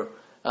known for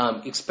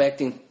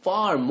expecting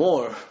far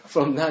more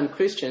from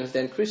non-Christians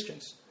than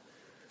Christians.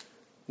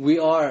 We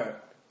are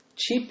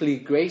cheaply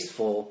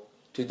graceful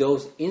to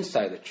those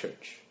inside the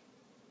church.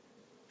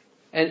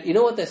 And you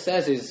know what that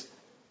says is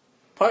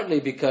partly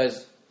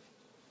because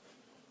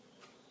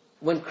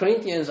when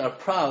Corinthians are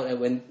proud and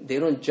when they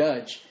don't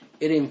judge,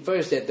 it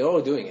infers that they're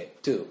all doing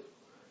it too.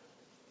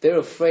 They're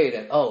afraid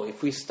that,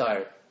 if we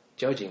start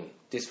judging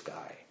this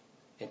guy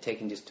and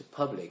taking this to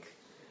public,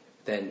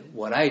 then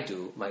what I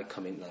do might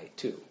come in light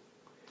too.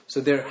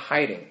 So they're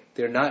hiding.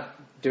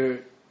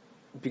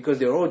 Because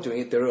they're all doing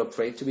it, they're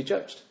afraid to be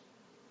judged.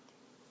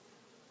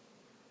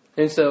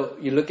 And so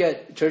you look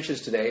at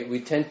churches today, we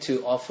tend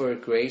to offer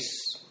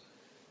grace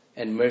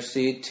and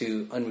mercy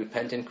to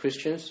unrepentant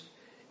Christians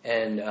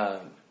and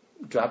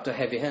drop the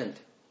heavy hand.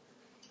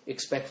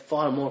 Expect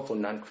far more for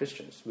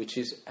non-Christians, which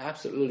is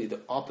absolutely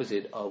the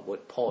opposite of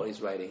what Paul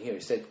is writing here. He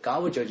said,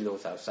 God will judge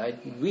those outside.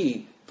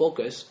 We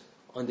focus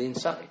on the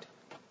inside.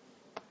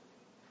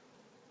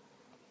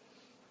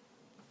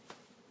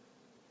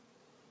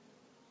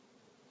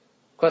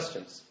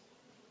 Questions?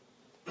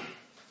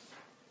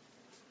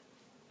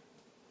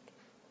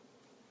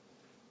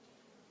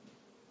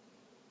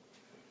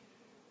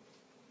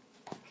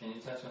 Can you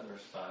touch on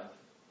verse 5?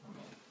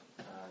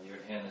 You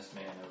would hand this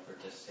man over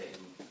to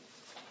Satan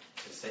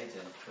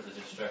for the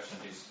destruction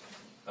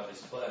of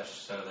his flesh,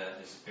 so that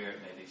his spirit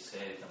may be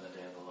saved on the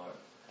day of the Lord.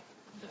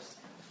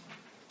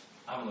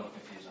 I'm a little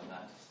confused on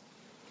that.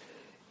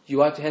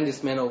 You are to hand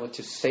this man over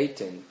to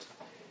Satan.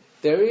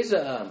 There is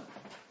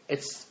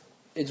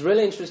it's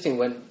really interesting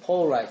when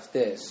Paul writes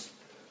this.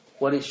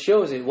 What it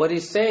shows is, what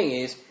he's saying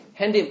is,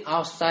 hand him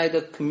outside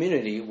the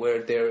community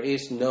where there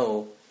is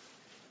no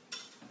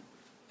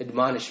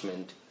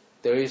admonishment,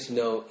 there is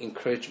no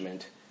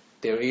encouragement,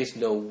 there is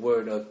no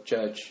word of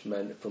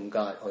judgment from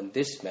God on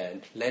this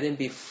man. Let him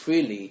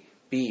freely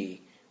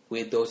be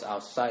with those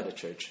outside the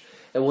church.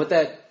 And what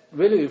that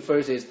really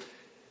refers is,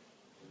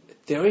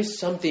 there is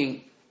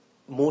something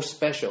more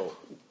special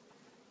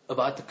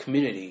about the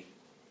community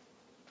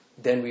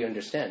than we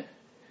understand.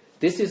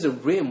 This is a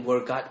realm where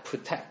God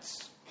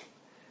protects.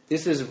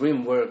 This is a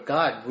realm where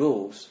God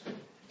rules,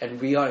 and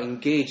we are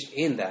engaged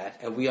in that,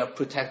 and we are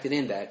protected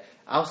in that.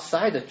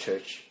 Outside the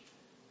church,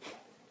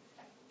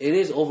 it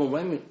is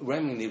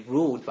overwhelmingly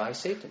ruled by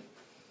Satan.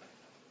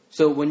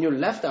 So when you're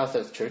left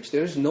outside the church,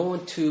 there is no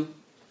one to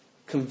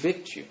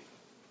convict you.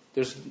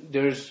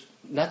 There's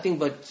nothing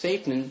but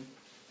Satan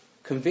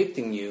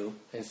convicting you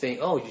and saying,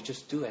 oh, you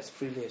just do as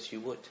freely as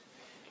you would.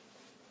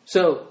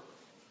 So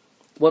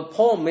what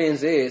Paul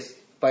means is,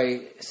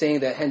 by saying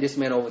that hand this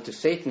man over to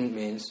Satan,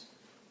 means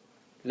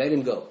let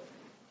him go.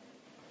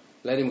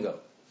 Let him go.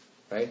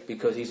 Right?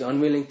 Because he's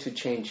unwilling to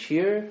change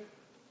here.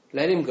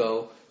 Let him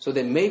go, so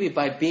that maybe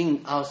by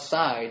being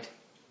outside,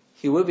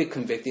 he will be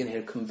convicted and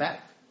he'll come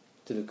back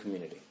to the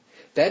community.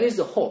 That is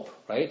the hope,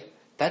 right?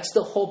 That's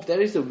the hope.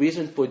 That is the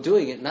reason for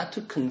doing it, not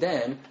to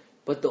condemn,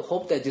 but the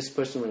hope that this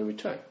person will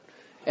return.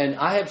 And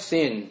I have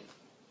seen,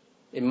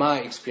 in my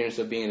experience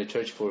of being in the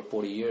church for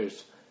 40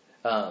 years,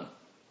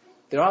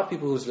 there are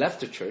people who's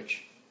left the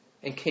church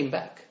and came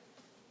back.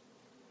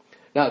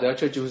 Now, there are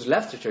churches who's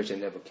left the church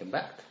and never came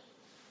back.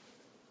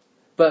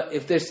 But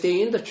if they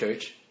stay in the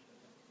church,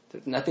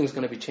 nothing's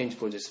going to be changed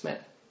for this man.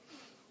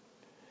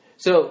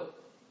 So,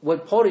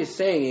 what Paul is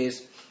saying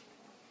is,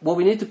 what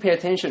we need to pay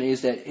attention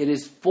is that it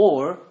is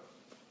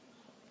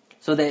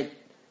so that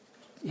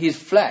his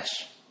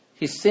flesh,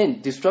 his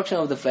sin, destruction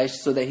of the flesh,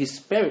 so that his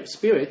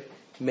spirit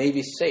may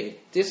be saved.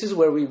 This is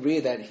where we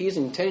read that his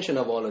intention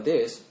of all of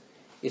this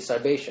is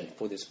salvation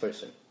for this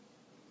person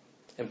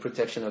and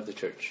protection of the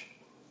church.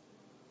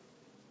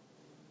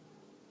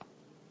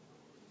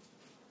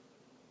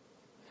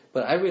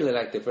 But I really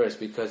like the verse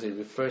because it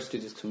refers to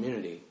this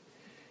community.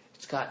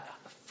 It's got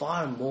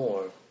far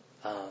more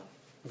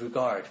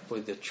regard for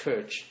the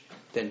church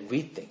than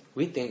we think.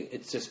 We think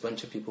it's just a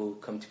bunch of people who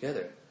come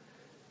together.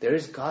 There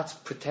is God's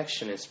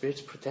protection and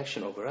Spirit's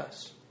protection over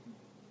us.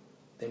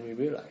 Then we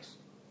realize.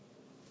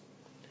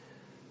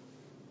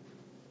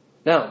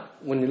 Now,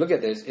 when we look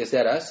at this, is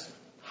that us?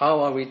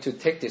 How are we to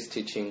take this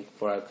teaching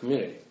for our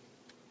community?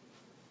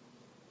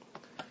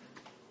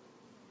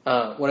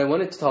 What I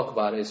wanted to talk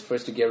about is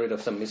first to get rid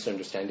of some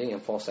misunderstanding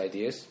and false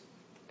ideas.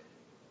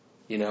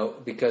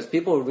 Because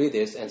people read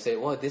this and say,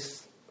 well,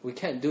 we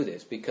can't do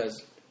this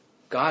because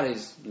God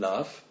is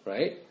love,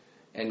 right?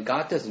 And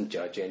God doesn't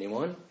judge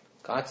anyone.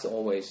 God's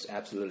always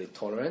absolutely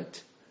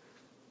tolerant.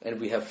 And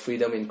we have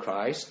freedom in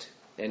Christ.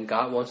 And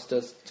God wants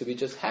us to be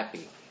just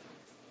happy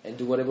and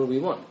do whatever we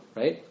want,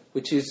 right?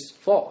 Which is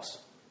false.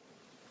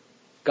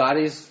 God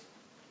is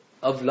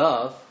of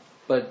love,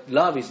 but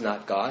love is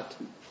not God.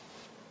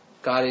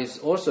 God is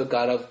also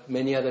God of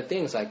many other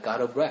things, like God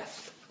of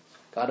wrath,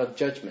 God of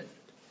judgment,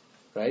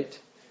 right?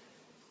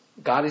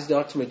 God is the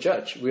ultimate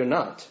judge. We're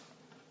not.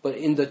 But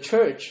in the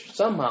church,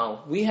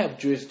 somehow, we have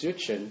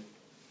jurisdiction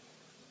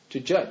to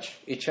judge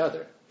each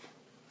other.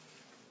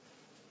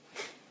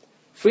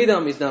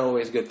 Freedom is not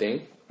always a good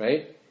thing,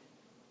 right?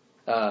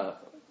 Our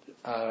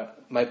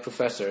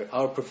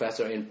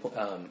professor in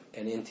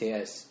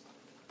NTS,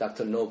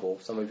 Dr. Noble,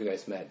 some of you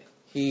guys met,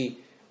 he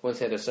once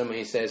had a sermon,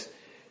 he says,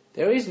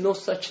 there is no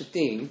such a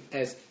thing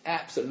as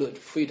absolute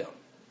freedom.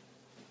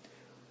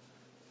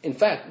 In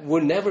fact,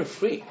 we're never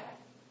free.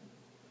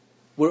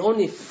 We're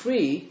only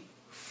free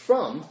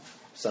from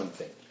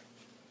something.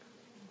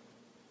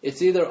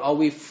 It's either are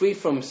we free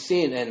from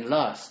sin and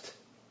lust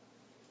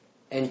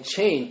and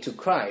chained to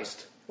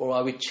Christ, or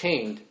are we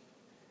chained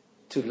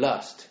to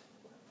lust?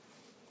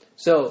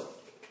 So,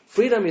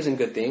 freedom isn't a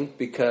good thing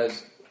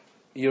because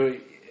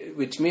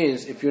which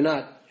means if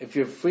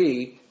you're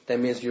free, that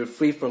means you're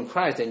free from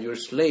Christ and you're a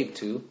slave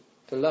to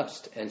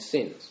lust and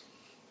sins.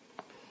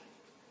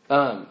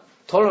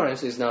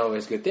 Tolerance is not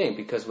always a good thing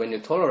because when you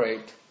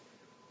tolerate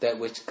that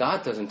which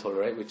God doesn't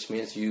tolerate, which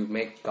means you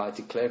make God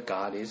declare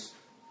God is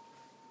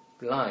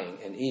lying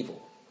and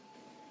evil.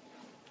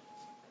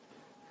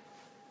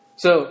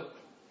 So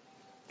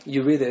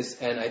you read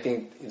this, and I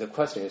think the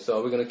question is, so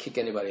are we going to kick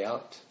anybody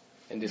out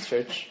in this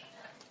church?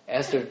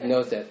 Esther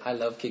knows that I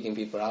love kicking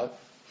people out.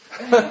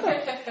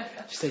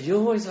 She said, you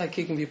always like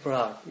kicking people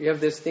out. You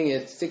have this thing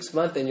at 6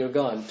 months and you're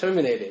gone,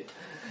 terminated.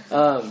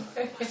 Are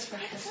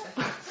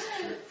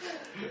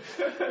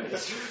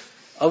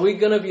we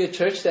going to be a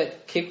church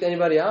that kicked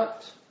anybody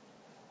out?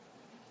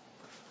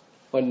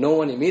 Well, no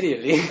one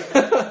immediately.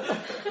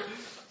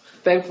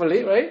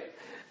 Thankfully, right?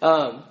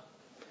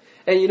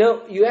 And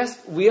you ask,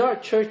 we are a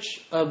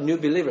church of new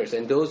believers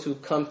and those who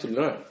come to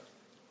learn.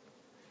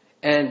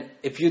 And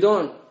if you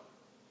don't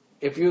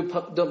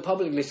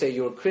publicly say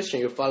you're a Christian,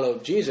 you're a follower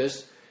of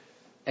Jesus,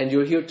 and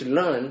you're here to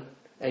learn,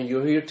 and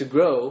you're here to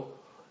grow,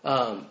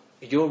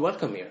 you're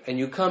welcome here. And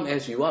you come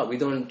as you are. We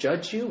don't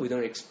judge you. We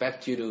don't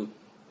expect you to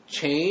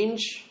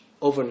change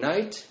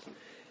overnight.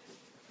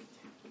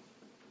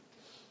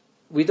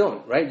 We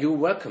don't, right? You're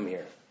welcome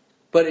here.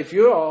 But if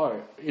you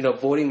are,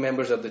 voting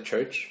members of the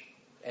church,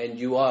 and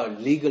you are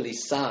legally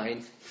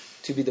signed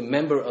to be the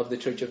member of the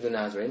Church of the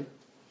Nazarene,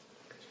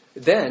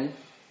 then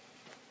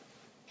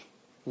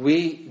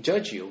we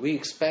judge you. We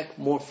expect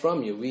more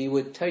from you. We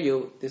would tell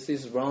you, this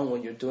is wrong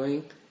what you're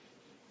doing.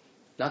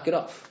 Knock it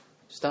off.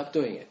 Stop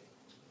doing it.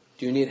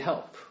 Do you need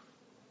help?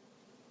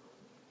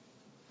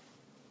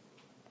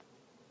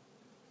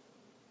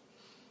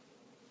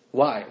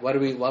 Why? Why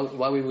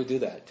would we do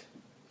that?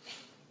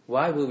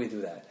 Why will we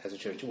do that as a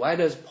church? Why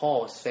does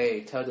Paul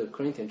tell the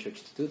Corinthian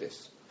church to do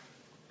this?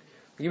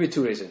 I'll give you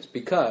 2 reasons.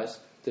 Because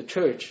the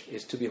church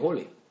is to be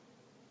holy.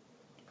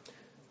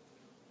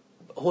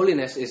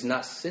 Holiness is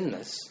not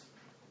sinless,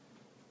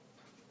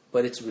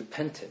 but it's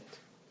repentant.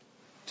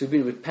 To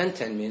be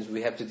repentant means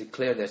we have to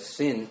declare that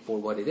sin for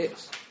what it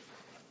is.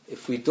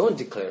 If we don't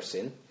declare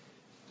sin,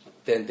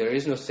 then there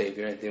is no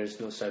Savior and there is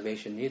no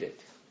salvation needed.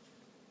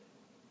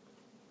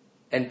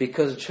 And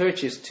because the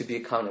church is to be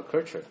a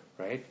counterculture,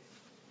 right?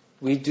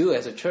 We do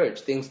as a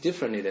church things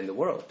differently than the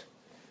world.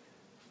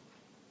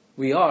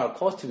 We are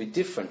called to be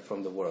different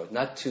from the world,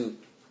 not to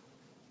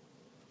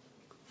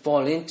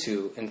fall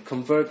into and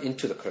convert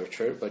into the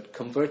culture, but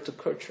convert to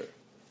culture.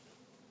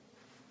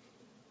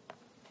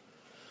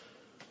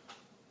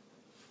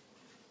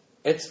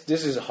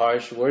 This is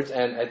harsh words,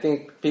 and I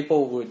think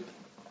people would.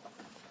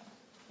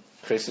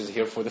 Chris is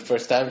here for the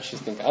first time.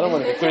 She's thinking, I don't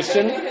want to be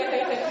Christian.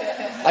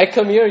 I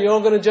come here, you're all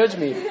going to judge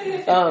me.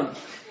 And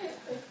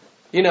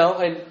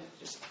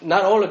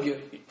not all of you.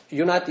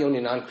 You're not the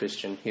only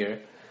non-Christian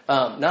here.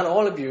 Not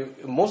all of you.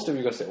 Most of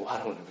you are going to say, "Well, I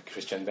don't want to be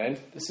Christian." Then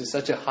this is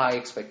such a high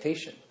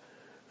expectation.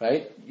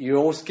 Right? You're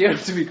all scared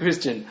to be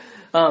Christian.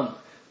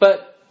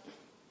 But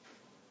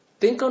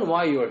think on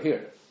why you're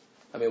here.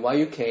 I mean, why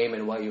you came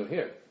and why you're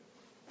here.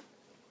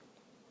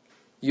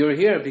 You're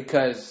here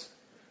because,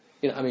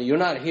 you're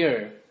not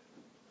here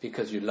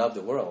because you love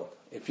the world.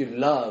 If you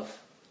love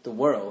the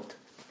world,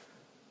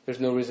 there's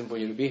no reason for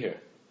you to be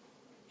here.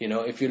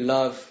 If you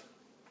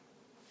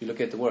look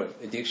at the world,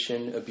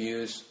 addiction,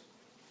 abuse,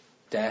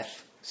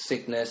 death,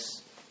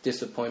 sickness,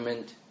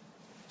 disappointment,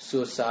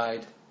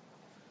 suicide.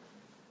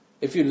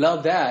 If you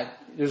love that,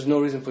 there's no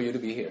reason for you to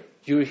be here.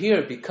 You're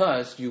here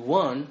because you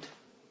want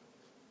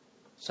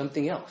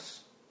something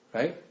else,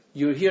 right?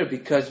 You're here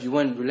because you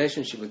want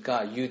relationship with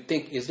God. You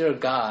think, is there a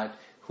God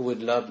who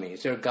would love me?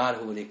 Is there a God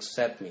who would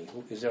accept me?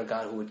 Is there a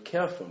God who would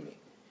care for me?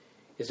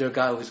 Is there a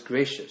God who is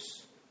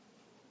gracious?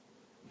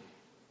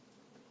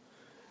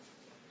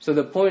 So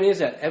the point is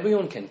that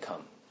everyone can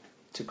come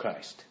to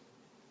Christ.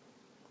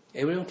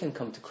 Everyone can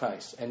come to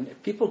Christ. And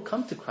people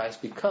come to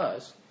Christ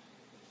because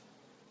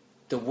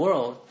the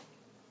world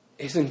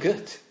isn't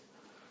good.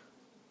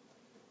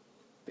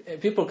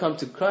 People come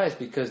to Christ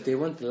because they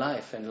want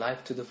life and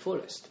life to the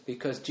fullest.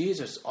 Because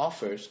Jesus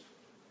offers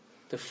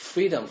the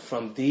freedom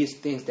from these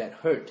things that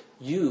hurt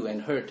you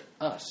and hurt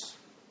us.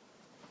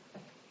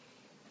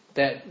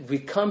 That we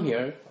come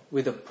here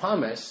with a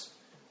promise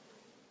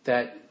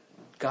that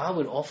God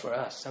will offer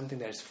us something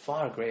that is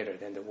far greater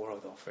than the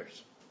world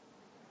offers.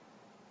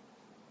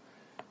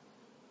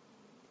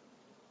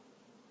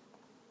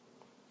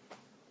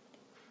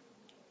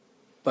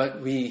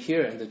 But we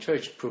here in the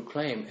church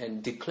proclaim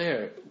and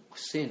declare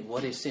sin.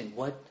 What is sin?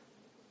 What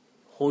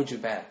holds you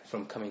back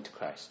from coming to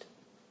Christ?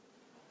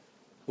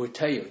 We'll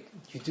tell you,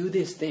 you do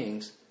these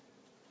things,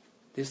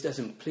 this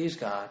doesn't please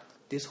God,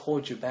 this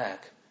holds you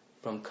back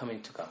from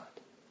coming to God.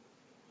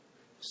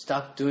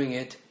 Stop doing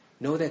it.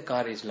 Know that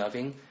God is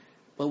loving,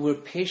 but we're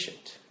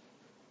patient.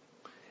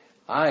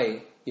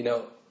 I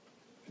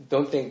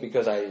don't think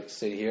because I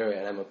sit here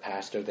and I'm a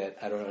pastor that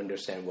I don't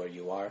understand where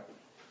you are.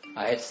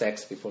 I had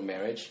sex before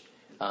marriage.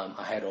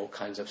 I had all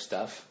kinds of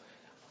stuff.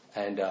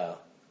 And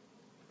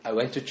I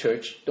went to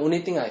church. The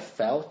only thing I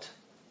felt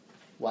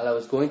while I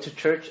was going to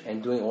church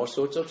and doing all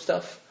sorts of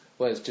stuff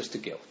was just the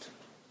guilt.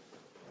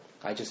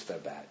 I just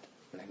felt bad.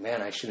 I'm like,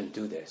 man, I shouldn't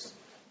do this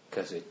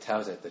because it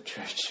tells at the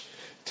church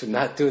to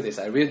not do this.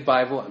 I read the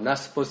Bible. I'm not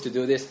supposed to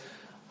do this.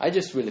 I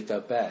just really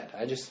felt bad.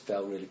 I just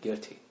felt really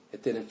guilty.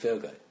 It didn't feel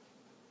good.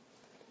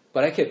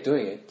 But I kept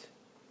doing it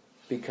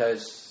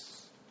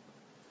because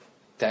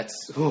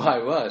that's who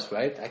I was,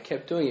 right? I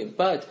kept doing it.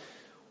 But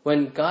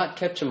when God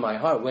captured my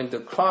heart, when the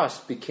cross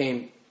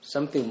became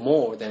something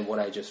more than what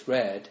I just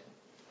read,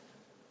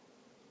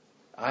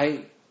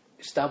 I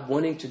stopped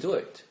wanting to do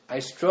it. I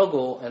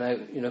struggle and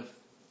I,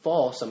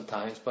 fall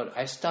sometimes, but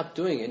I stopped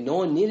doing it. No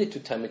one needed to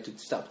tell me to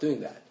stop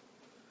doing that.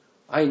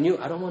 I knew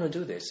I don't want to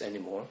do this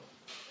anymore.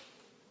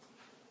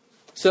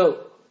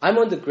 So I'm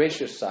on the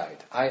gracious side.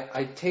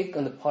 I take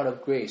on the part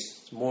of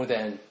grace more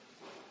than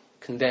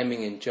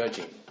condemning and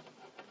judging.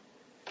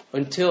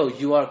 Until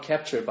you are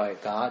captured by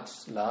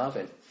God's love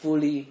and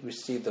fully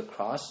receive the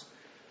cross,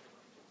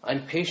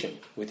 I'm patient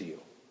with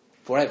you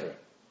forever.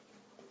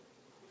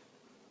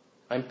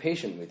 I'm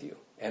patient with you,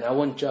 and I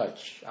won't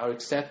judge. I'll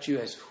accept you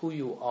as who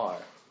you are.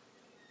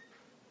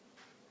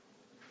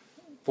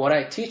 What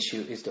I teach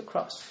you is the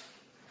cross.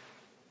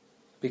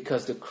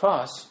 Because the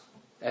cross,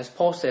 as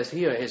Paul says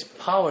here, has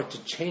power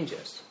to change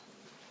us.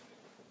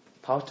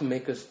 Power to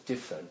make us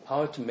different.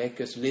 Power to make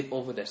us leap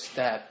over the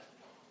step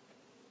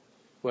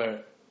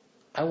where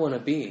I want to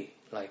be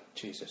like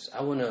Jesus.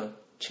 I want to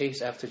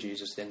chase after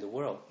Jesus in the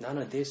world. None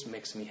of this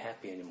makes me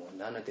happy anymore.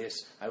 None of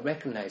this. I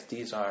recognize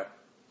these are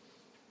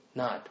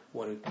not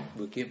what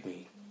will give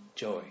me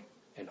joy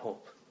and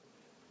hope.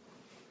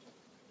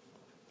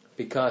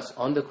 Because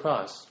on the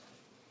cross,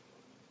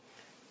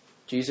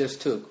 Jesus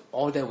took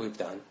all that we've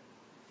done,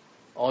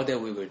 all that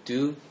we will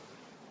do,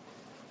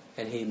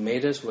 and He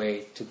made us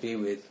way to be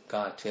with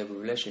God, to have a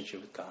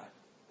relationship with God.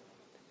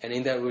 And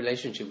in that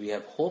relationship, we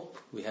have hope,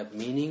 we have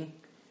meaning,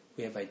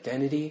 we have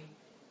identity.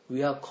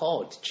 We are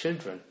called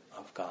children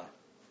of God.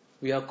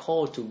 We are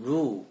called to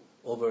rule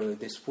over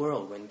this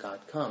world when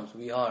God comes.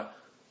 We are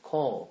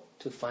called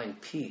to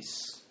find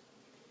peace,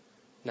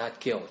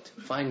 not guilt.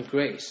 Find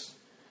grace,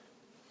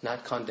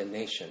 not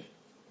condemnation.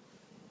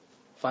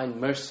 Find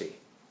mercy,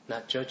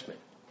 not judgment.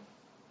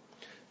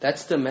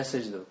 That's the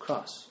message of the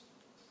cross.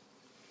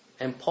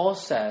 And Paul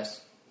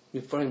says,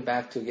 referring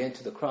back again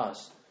to the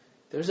cross,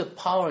 there's a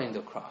power in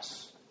the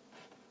cross.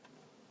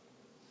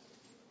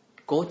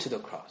 Go to the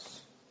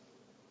cross.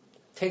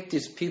 Take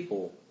these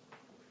people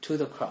to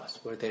the cross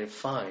where they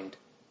find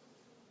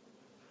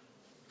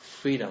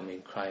freedom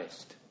in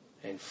Christ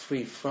and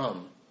free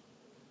from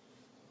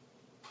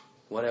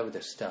whatever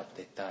the stuff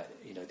they thought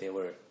they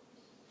were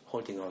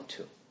holding on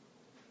to.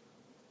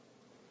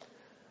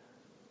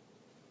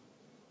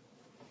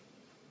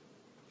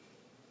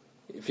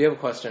 If you have a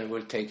question,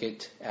 we'll take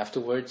it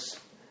afterwards.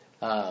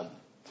 But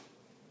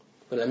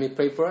let me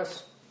pray for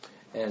us,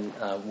 and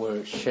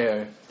we'll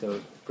share the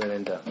bread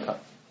and the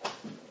cup.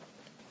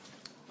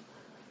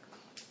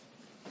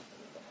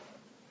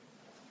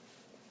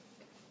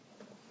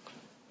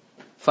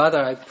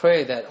 Father, I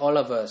pray that all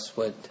of us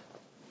would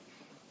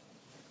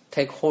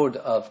take hold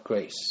of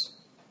grace.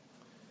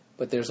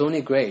 But there's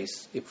only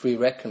grace if we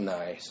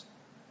recognize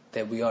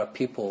that we are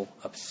people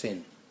of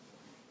sin,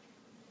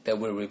 that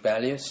we're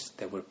rebellious,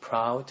 that we're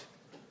proud,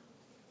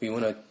 we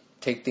want to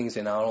take things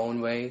in our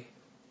own way,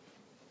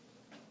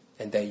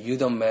 and that you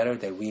don't matter,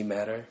 that we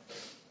matter,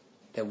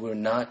 that we're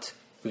not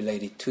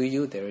related to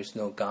you. There is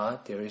no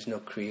God, there is no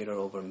creator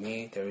over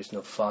me, there is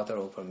no father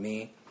over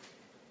me,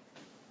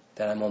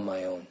 that I'm on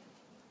my own.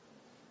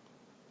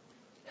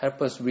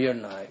 Help us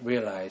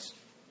realize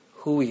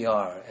who we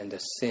are and the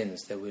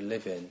sins that we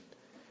live in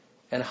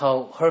and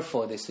how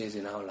hurtful this is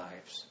in our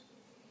lives,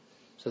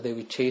 so that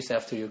we chase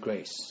after your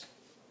grace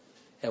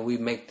and we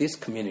make this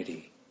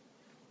community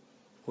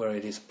where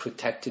it is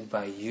protected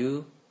by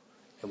you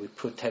and we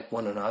protect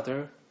one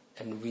another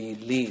and we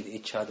lead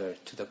each other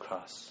to the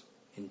cross.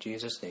 In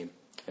Jesus' name,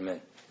 amen.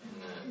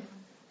 Amen.